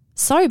you're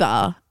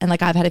sober and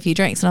like I've had a few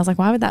drinks. And I was like,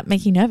 why would that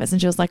make you nervous?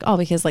 And she was like, oh,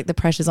 because like the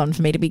pressure's on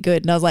for me to be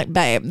good. And I was like,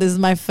 babe, this is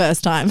my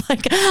first time.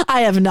 Like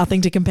I have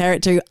nothing to compare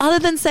it to other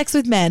than sex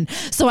with men.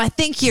 So I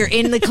think you're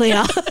in the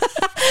clear.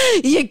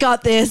 You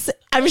got this,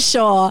 I'm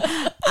sure.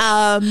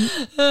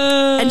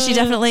 And she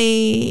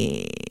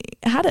definitely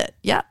had it.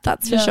 Yeah,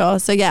 that's for sure.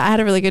 So yeah, I had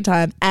a really good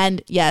time.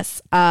 And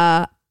yes,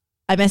 I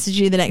messaged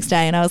you the next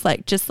day and I was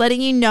like, just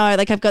letting you know,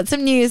 like I've got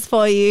some news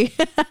for you.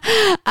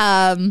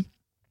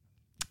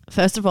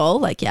 First of all,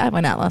 like, yeah, I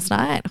went out last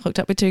night, hooked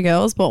up with 2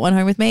 girls, brought one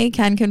home with me,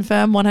 can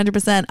confirm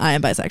 100% I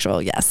am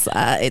bisexual. Yes,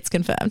 it's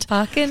confirmed.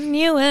 Fucking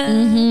knew it.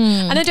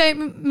 And I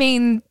don't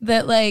mean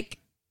that like,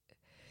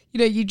 you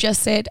know, you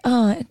just said,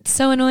 oh, it's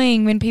so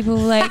annoying when people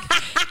like,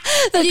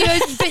 you know,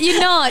 but you're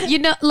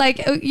not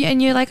like,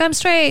 and you're like, I'm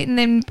straight. And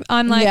then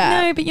I'm like,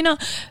 no, but you're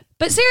not.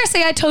 But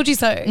seriously, I told you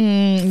so. Fucking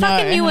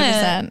knew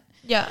it.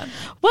 Yeah.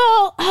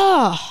 Well,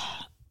 I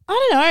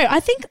don't know. I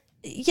think,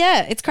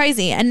 yeah, it's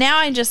crazy. And now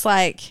I'm just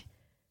like,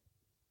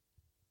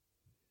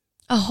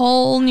 a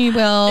whole new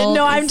world.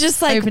 No, I'm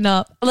just like, open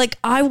up. Like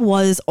I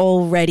was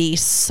already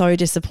so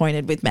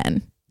disappointed with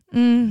men.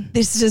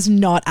 This does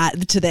not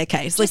add to their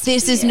case. Like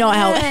this is not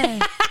how.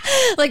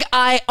 Like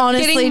I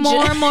honestly getting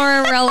more and more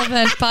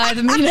irrelevant by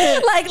the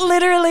minute. Like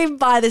literally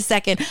by the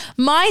second.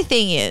 My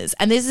thing is,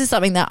 and this is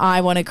something that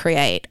I want to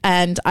create,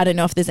 and I don't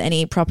know if there's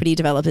any property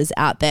developers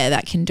out there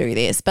that can do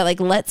this, but like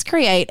let's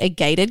create a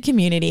gated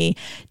community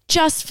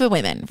just for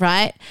women,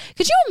 right?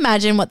 Could you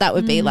imagine what that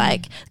would be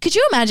like? Could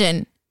you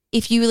imagine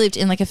if you lived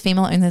in like a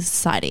female-owned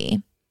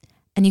society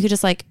and you could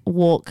just like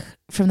walk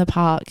from the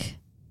park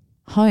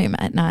home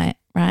at night,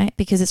 right?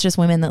 Because it's just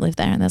women that live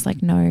there and there's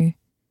like no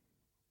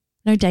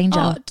danger.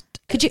 Oh,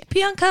 could you,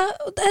 Bianca,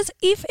 as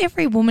if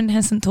every woman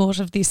hasn't thought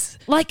of this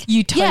like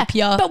utopia.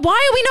 Yeah, but why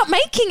are we not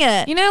making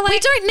it? You know, like we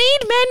don't need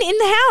men in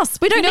the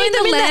house. We don't need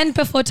them in the land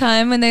before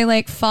time when they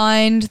like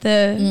find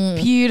the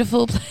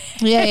beautiful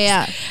place.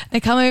 Yeah. They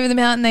come over the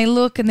mountain, they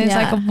look, and there's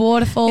like a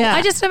waterfall. Yeah.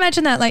 I just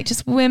imagine that like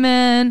just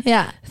women.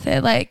 Yeah.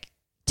 They're like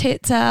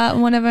tits out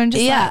and whatever, and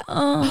just like,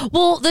 oh.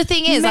 Well, the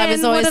thing is, I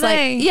was always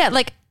like, yeah,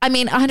 like. I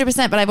mean,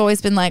 100%, but I've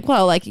always been like,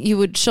 well, like you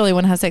would surely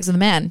want to have sex with a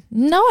man.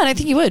 No, I don't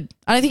think you would.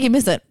 I don't think you'd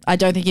miss it. I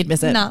don't think you'd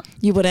miss it. No.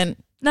 You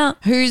wouldn't. No.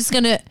 Who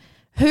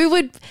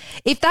would,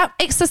 if that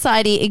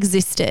society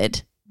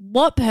existed,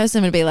 what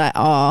person would be like,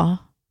 oh,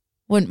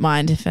 wouldn't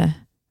mind if a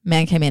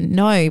man came in?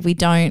 No, we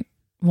don't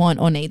want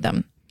or need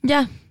them.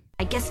 Yeah.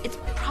 I guess it's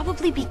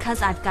probably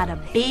because I've got a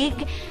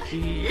big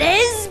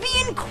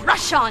lesbian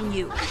crush on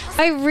you.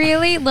 I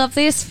really love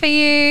this for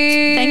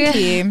you. Thank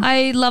you.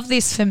 I love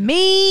this for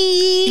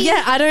me.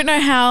 Yeah, I don't know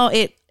how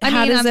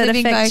does it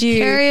affect you?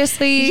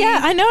 Vicariously. Yeah,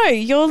 I know.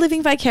 You're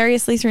living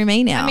vicariously through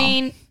me now. I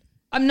mean,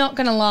 I'm not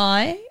going to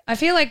lie. I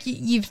feel like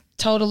you've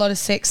told a lot of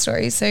sex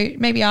stories, so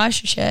maybe I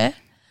should share.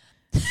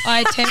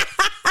 I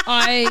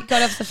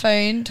got off the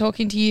phone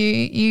talking to you.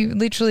 You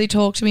literally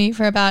talked to me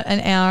for about an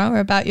hour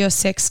about your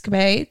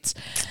sexcapades,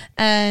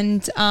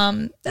 and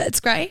that's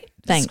great.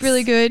 Thanks. It's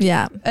really good.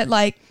 Yeah. At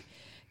like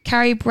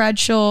Carrie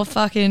Bradshaw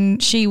fucking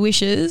She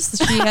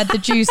Wishes. She had the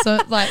juice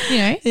on, like, you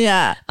know.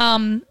 Yeah.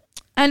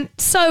 And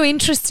so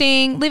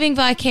interesting, living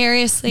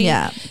vicariously.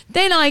 Yeah.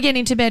 Then I get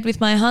into bed with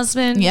my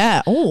husband.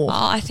 Yeah. Oh,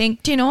 I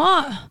think, do you know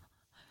what?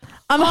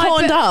 I'm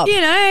horned up. You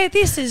know,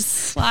 this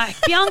is like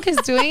Bianca's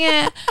doing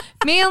it.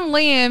 Me and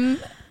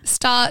Liam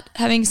start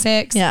having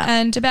sex. Yeah.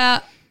 And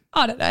about,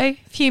 I don't know, a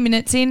few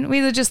minutes in,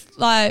 we were just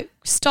like,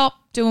 stop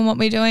doing what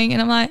we're doing.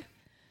 And I'm like,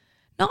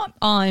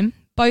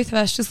 both of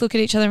us just look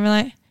at each other and we're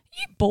like, are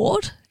you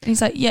bored? And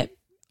he's like, yep.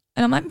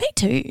 And I'm like, me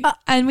too.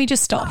 And we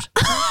just stopped.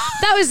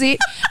 That was it.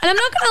 And I'm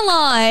not going to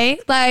lie,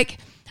 like,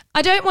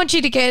 I don't want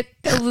you to get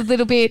a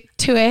little bit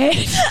too ahead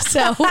of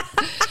yourself,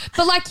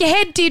 but like your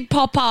head did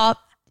pop up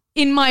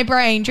in my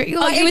brain. Like,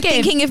 you were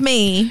thinking of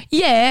me.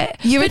 Yeah.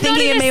 You were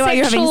thinking of me while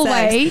you're having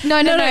sex. Way.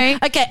 No.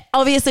 Okay,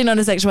 obviously not in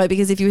a sexual way,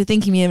 because if you were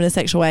thinking of me in a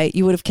sexual way,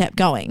 you would have kept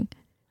going.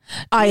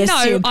 I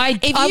assume. I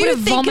would have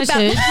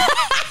vomited.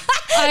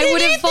 I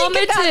would have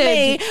vomited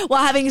me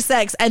while having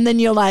sex, and then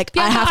you're like,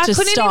 I have to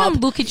stop. I couldn't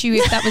even look at you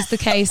if that was the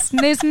case.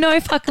 There's no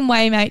fucking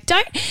way, mate.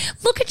 Don't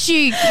look at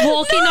you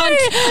walking on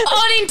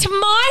into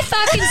my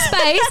fucking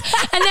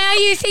space, and now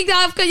you think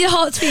that I've got your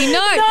hots for you.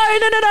 No.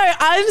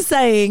 I'm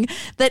saying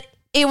that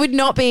it would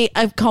not be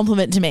a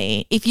compliment to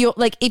me if you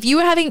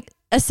were having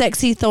a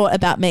sexy thought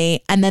about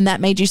me and then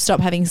that made you stop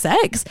having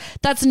sex.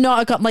 That's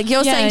not a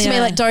you're saying to me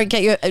like, don't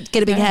get a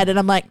big head, and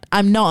I'm like,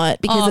 I'm not,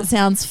 because it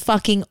sounds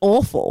fucking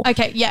awful.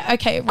 Okay, yeah,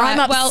 okay, right.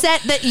 I'm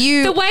upset that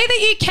you... The way that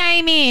you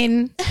came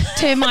in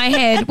to my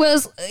head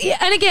was,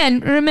 and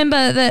again,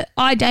 remember that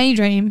I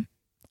daydream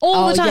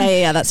all the time.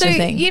 Yeah, that's the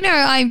thing. You know,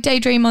 I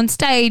daydream on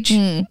stage,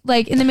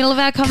 like in the middle of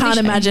our comedy Can't show.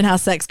 imagine how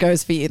sex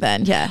goes for you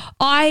then, yeah.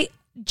 I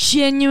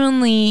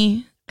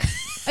genuinely...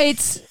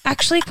 It's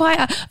actually quite...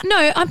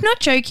 No, I'm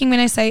not joking when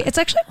I say it's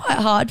actually quite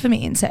hard for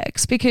me in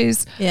sex,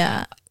 because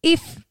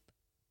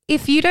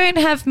if you don't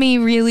have me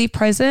really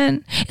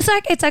present,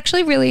 it's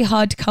actually really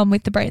hard to come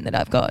with the brain that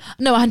I've got.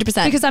 No,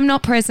 100%. Because I'm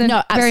not present.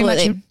 No, absolutely.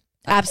 Very much.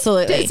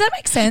 Absolutely. Does that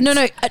make sense?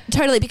 No,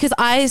 totally. Because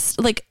that's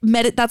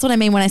what I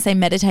mean when I say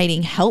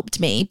meditating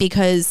helped me,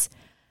 because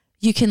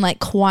you can like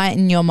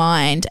quieten your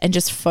mind and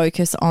just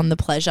focus on the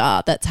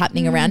pleasure that's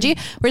happening around you.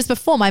 Whereas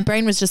before, my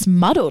brain was just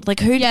muddled. Like,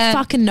 who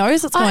fucking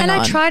knows what's going on? And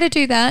I try to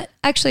do that.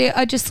 Actually,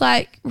 I just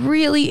like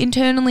really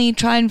internally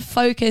try and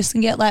focus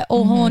and get like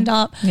all horned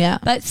up. Yeah.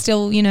 But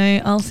still, you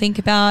know, I'll think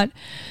about,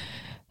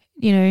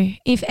 you know,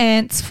 if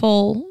ants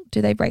fall,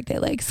 do they break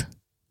their legs?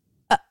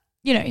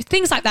 You know,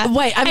 things like that.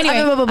 Wait, I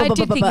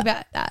did think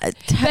about that.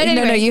 But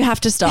anyway. No, you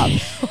have to stop.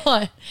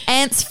 What?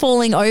 Ants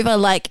falling over,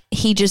 like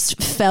he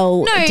just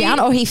fell down,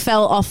 or he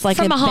fell off like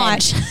from a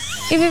height.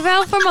 If he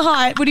fell from a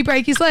height, would he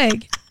break his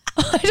leg?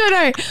 I don't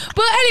know.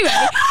 But anyway,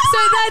 so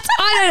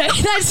I don't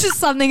know. That's just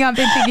something I've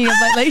been thinking of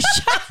lately.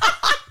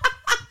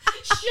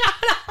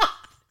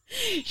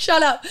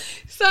 Shut up.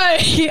 So,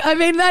 I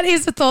mean, that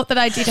is a thought that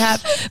I did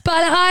have. But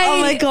oh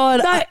my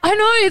God. I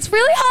know, it's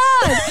really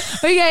hard.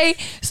 Okay,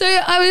 so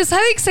I was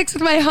having sex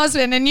with my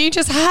husband and you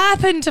just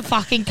happened to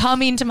fucking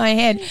come into my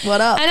head. What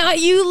up? And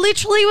you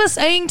literally were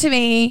saying to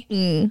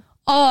me,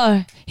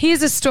 oh,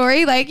 here's a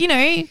story. Like, you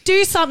know,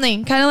 do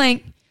something. Kind of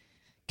like,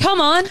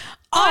 come on.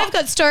 I've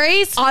got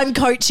stories. I'm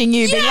coaching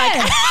you. Being like,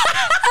 and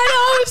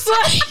I was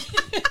like,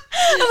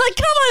 I'm like,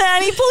 come on,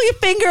 Annie, pull your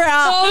finger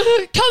out.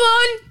 Oh, come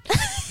on.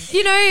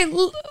 You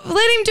know,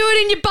 let him do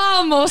it in your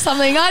bum or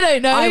something. I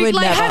don't know. I would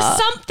never. Have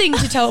something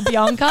to tell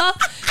Bianca.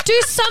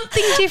 Do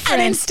something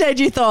different. And instead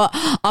you thought,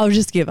 I'll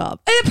just give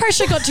up. And the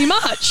pressure got too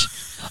much.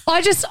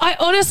 I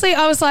honestly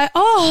was like,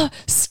 oh,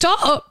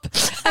 stop.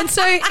 And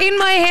so in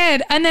my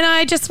head, and then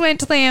I just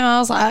went to Liam. I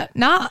was like,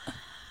 nah,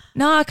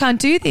 I can't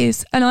do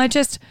this. And I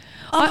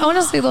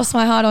honestly lost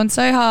my heart on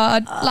so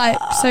hard, like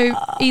so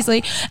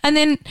easily. And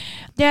then,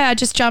 I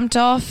just jumped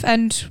off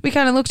and we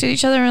kind of looked at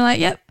each other and were like,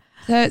 yep.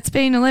 So it's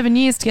been 11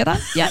 years together.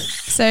 Yep.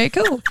 So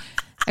cool.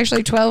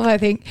 Actually 12, I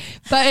think.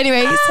 But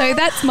anyway, so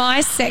that's my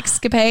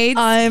sexcapades.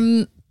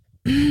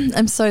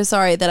 I'm so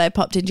sorry that I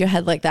popped into your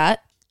head like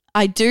that.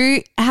 I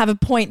do have a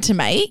point to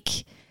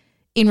make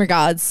in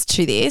regards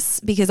to this,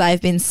 because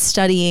I've been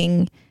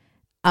studying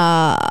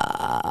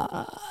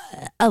a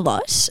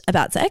lot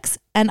about sex,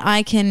 and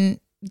I can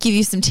give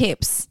you some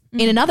tips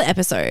in another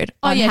episode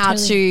on how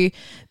to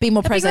be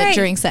more present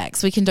during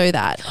sex. We can do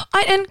that.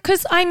 And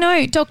because I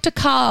know Dr.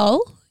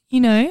 Carl,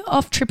 you know,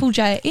 off Triple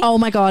J. Oh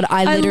my God,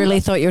 I literally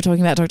thought you were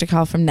talking about Dr.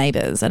 Carl from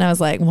Neighbours, and I was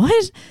like,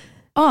 what?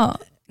 Oh,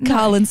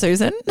 Carl and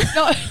Susan?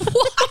 No,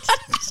 what?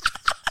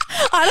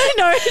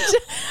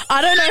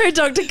 I don't know who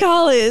Dr.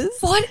 Carl is.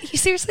 What?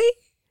 Seriously?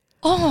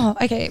 Oh,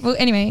 okay. Well,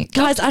 anyway.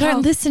 Guys, I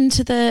don't listen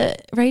to the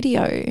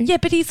radio. Yeah,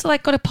 but he's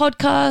like got a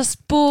podcast,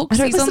 books.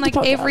 He's on like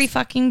every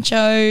fucking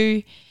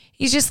show.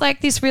 He's just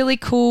like this really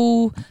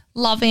cool,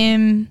 love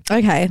him.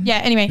 Okay. Yeah,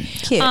 anyway.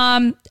 Cute.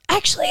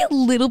 Actually a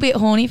little bit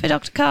horny for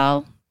Dr.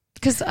 Carl,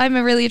 because I'm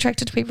really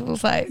attracted to people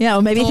with like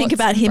or maybe think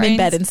about him in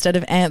bed instead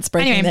of ants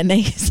breaking their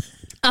knees.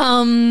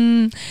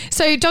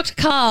 So Dr.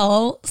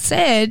 Carl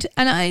said,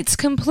 and I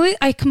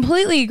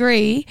completely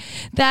agree,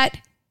 that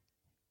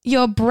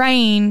your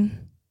brain,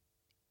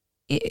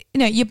 you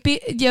know,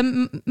 your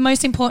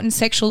most important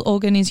sexual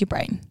organ is your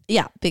brain.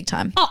 Yeah, big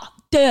time. Oh,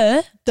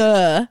 duh.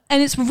 Duh.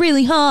 And it's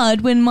really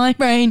hard when my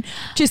brain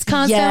just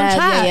can't stay on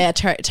track. Yeah,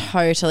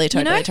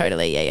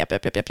 totally. Yep.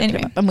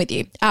 Anyway. I'm with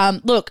you.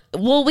 Look,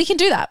 well, we can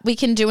do that. We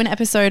can do an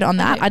episode on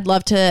that. Okay. I'd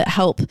love to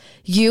help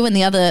you and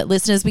the other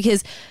listeners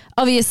because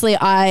obviously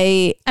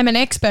I'm an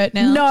expert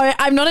now. No,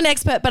 I'm not an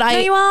expert, but No,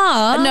 you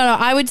are. No,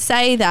 I would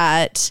say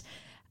that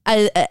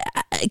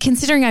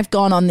considering I've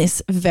gone on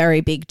this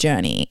very big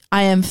journey,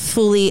 I am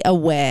fully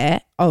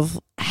aware of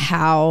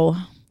how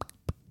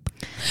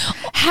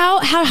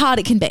hard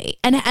it can be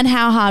and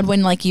how hard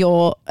when like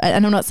you're,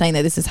 and I'm not saying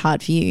that this is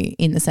hard for you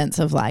in the sense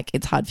of like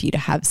it's hard for you to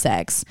have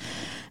sex.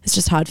 It's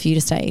just hard for you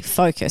to stay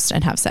focused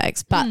and have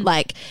sex. But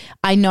like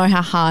I know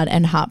how hard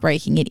and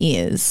heartbreaking it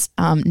is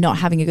not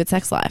having a good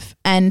sex life.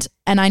 And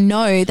I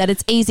know that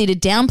it's easy to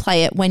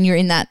downplay it when you're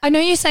in that. I know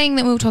you're saying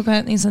that we'll talk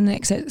about this on the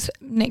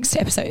next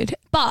episode,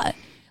 but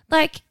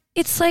like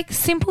it's like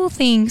simple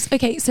things.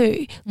 Okay, so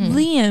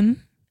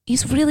Liam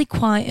is really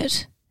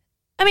quiet.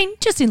 I mean,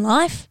 just in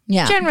life,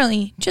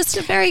 generally, just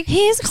a very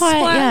very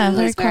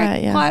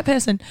quiet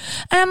person.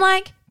 And I'm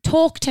like,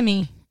 talk to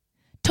me,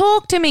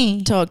 talk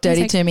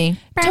dirty to me,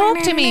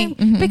 talk to me,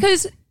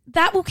 because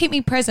that will keep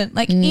me present.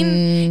 Like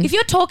if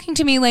you're talking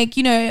to me, like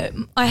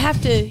I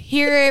have to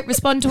hear it,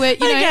 respond to it.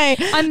 You know,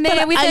 I'm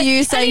there with it.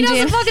 You saying and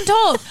he doesn't fucking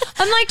talk.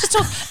 I'm like, just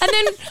talk. And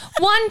then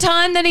one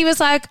time, then he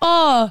was like,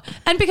 oh,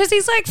 and because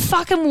he's like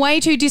fucking way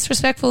too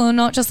disrespectful and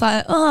not just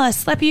like, oh, I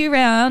slap you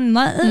around.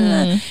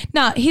 No,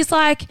 he's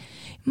like,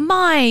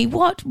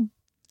 what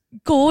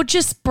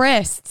gorgeous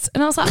breasts.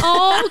 And I was like,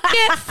 oh,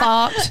 get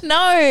fucked. No,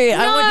 I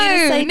want you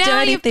to say now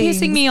dirty you're things.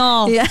 pissing me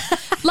off. Yeah.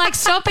 Like,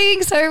 stop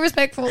being so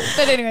respectful.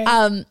 But anyway.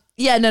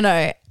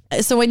 No.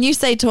 So when you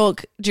say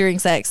talk during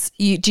sex,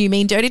 do you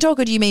mean dirty talk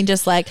or do you mean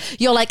just like,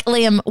 you're like,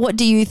 Liam, what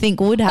do you think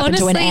would happen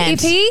to an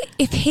ant?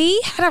 If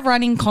he had a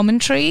running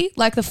commentary,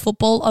 like the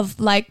football of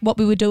like what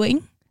we were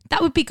doing,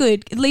 that would be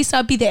good. At least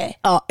I'd be there.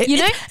 Oh,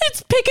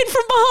 it's picking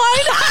from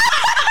behind.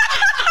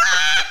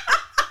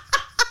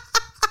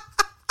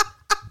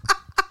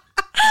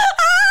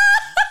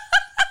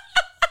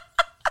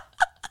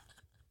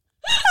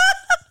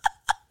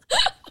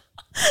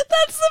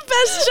 That's the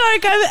best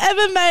joke I've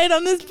ever made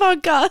on this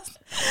podcast.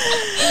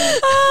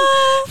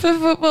 For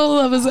football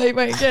lovers, they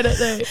won't get it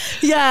though.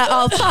 Yeah.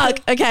 Oh,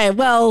 fuck. Okay.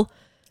 Well,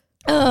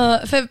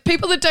 for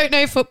people that don't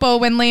know football,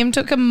 when Liam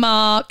took a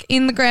mark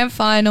in the grand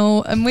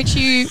final, in which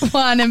you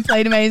won and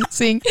played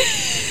amazing,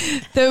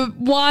 the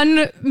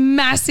one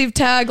massive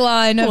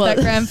tagline of that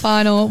grand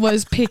final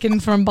was "picking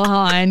from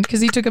behind"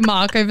 because he took a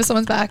mark over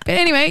someone's back. But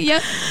anyway,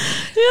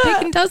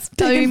 picking does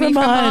do me from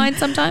behind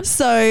sometimes.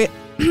 So.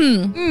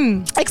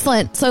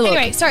 Excellent. So look,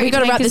 anyway, sorry, we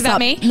got to wrap this about up.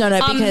 Me. No,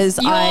 because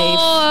you're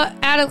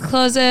out of the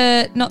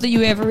closet. Not that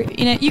you ever,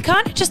 you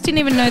just didn't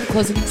even know the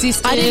closet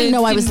existed. I didn't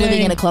know I was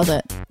living in a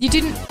closet. You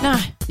didn't? No.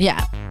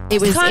 Yeah,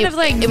 it was kind of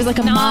like it was like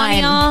a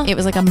Narnia. mime. It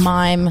was like a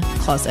mime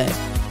closet.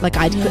 Like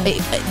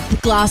the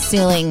glass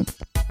ceiling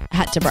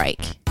had to break.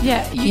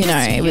 Yeah, you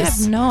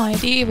have no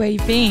idea where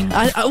you've been.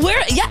 I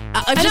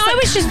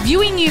was just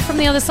viewing you from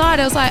the other side.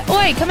 I was like,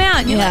 "Oi, come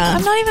out!" And you're like,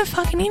 "I'm not even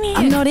fucking in here."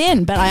 I'm not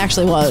in, but I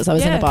actually was. I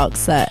was in a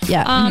box.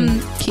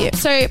 Cute.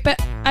 So, but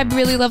I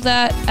really love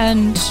that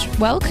and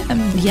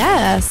welcome.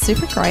 Yeah,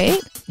 super great.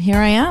 Here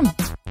I am,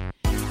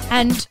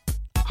 and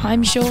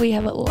I'm sure we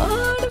have a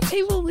lot of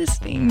people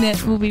listening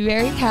that will be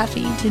very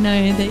happy to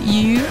know that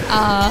you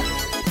are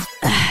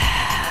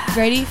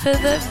ready for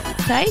the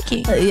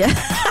taking.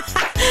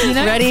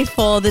 Ready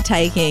for the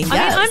taking.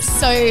 I mean, I'm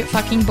so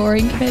fucking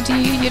boring compared to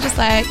you. You're just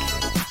like,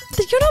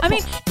 you're not. I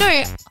mean,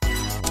 no.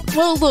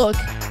 Well, look,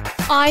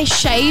 I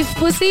shave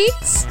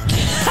pussies.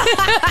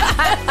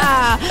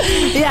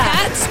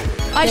 Cats.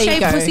 I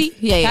shave pussy.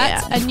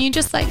 Cats, and you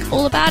just like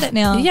all about it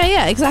now.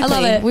 Yeah, exactly. I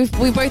love it.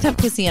 We both have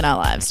pussy in our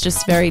lives.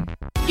 Just very.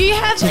 You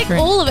have different. like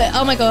all of it.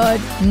 Oh my god.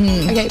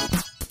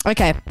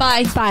 Okay.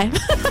 Bye. Bye.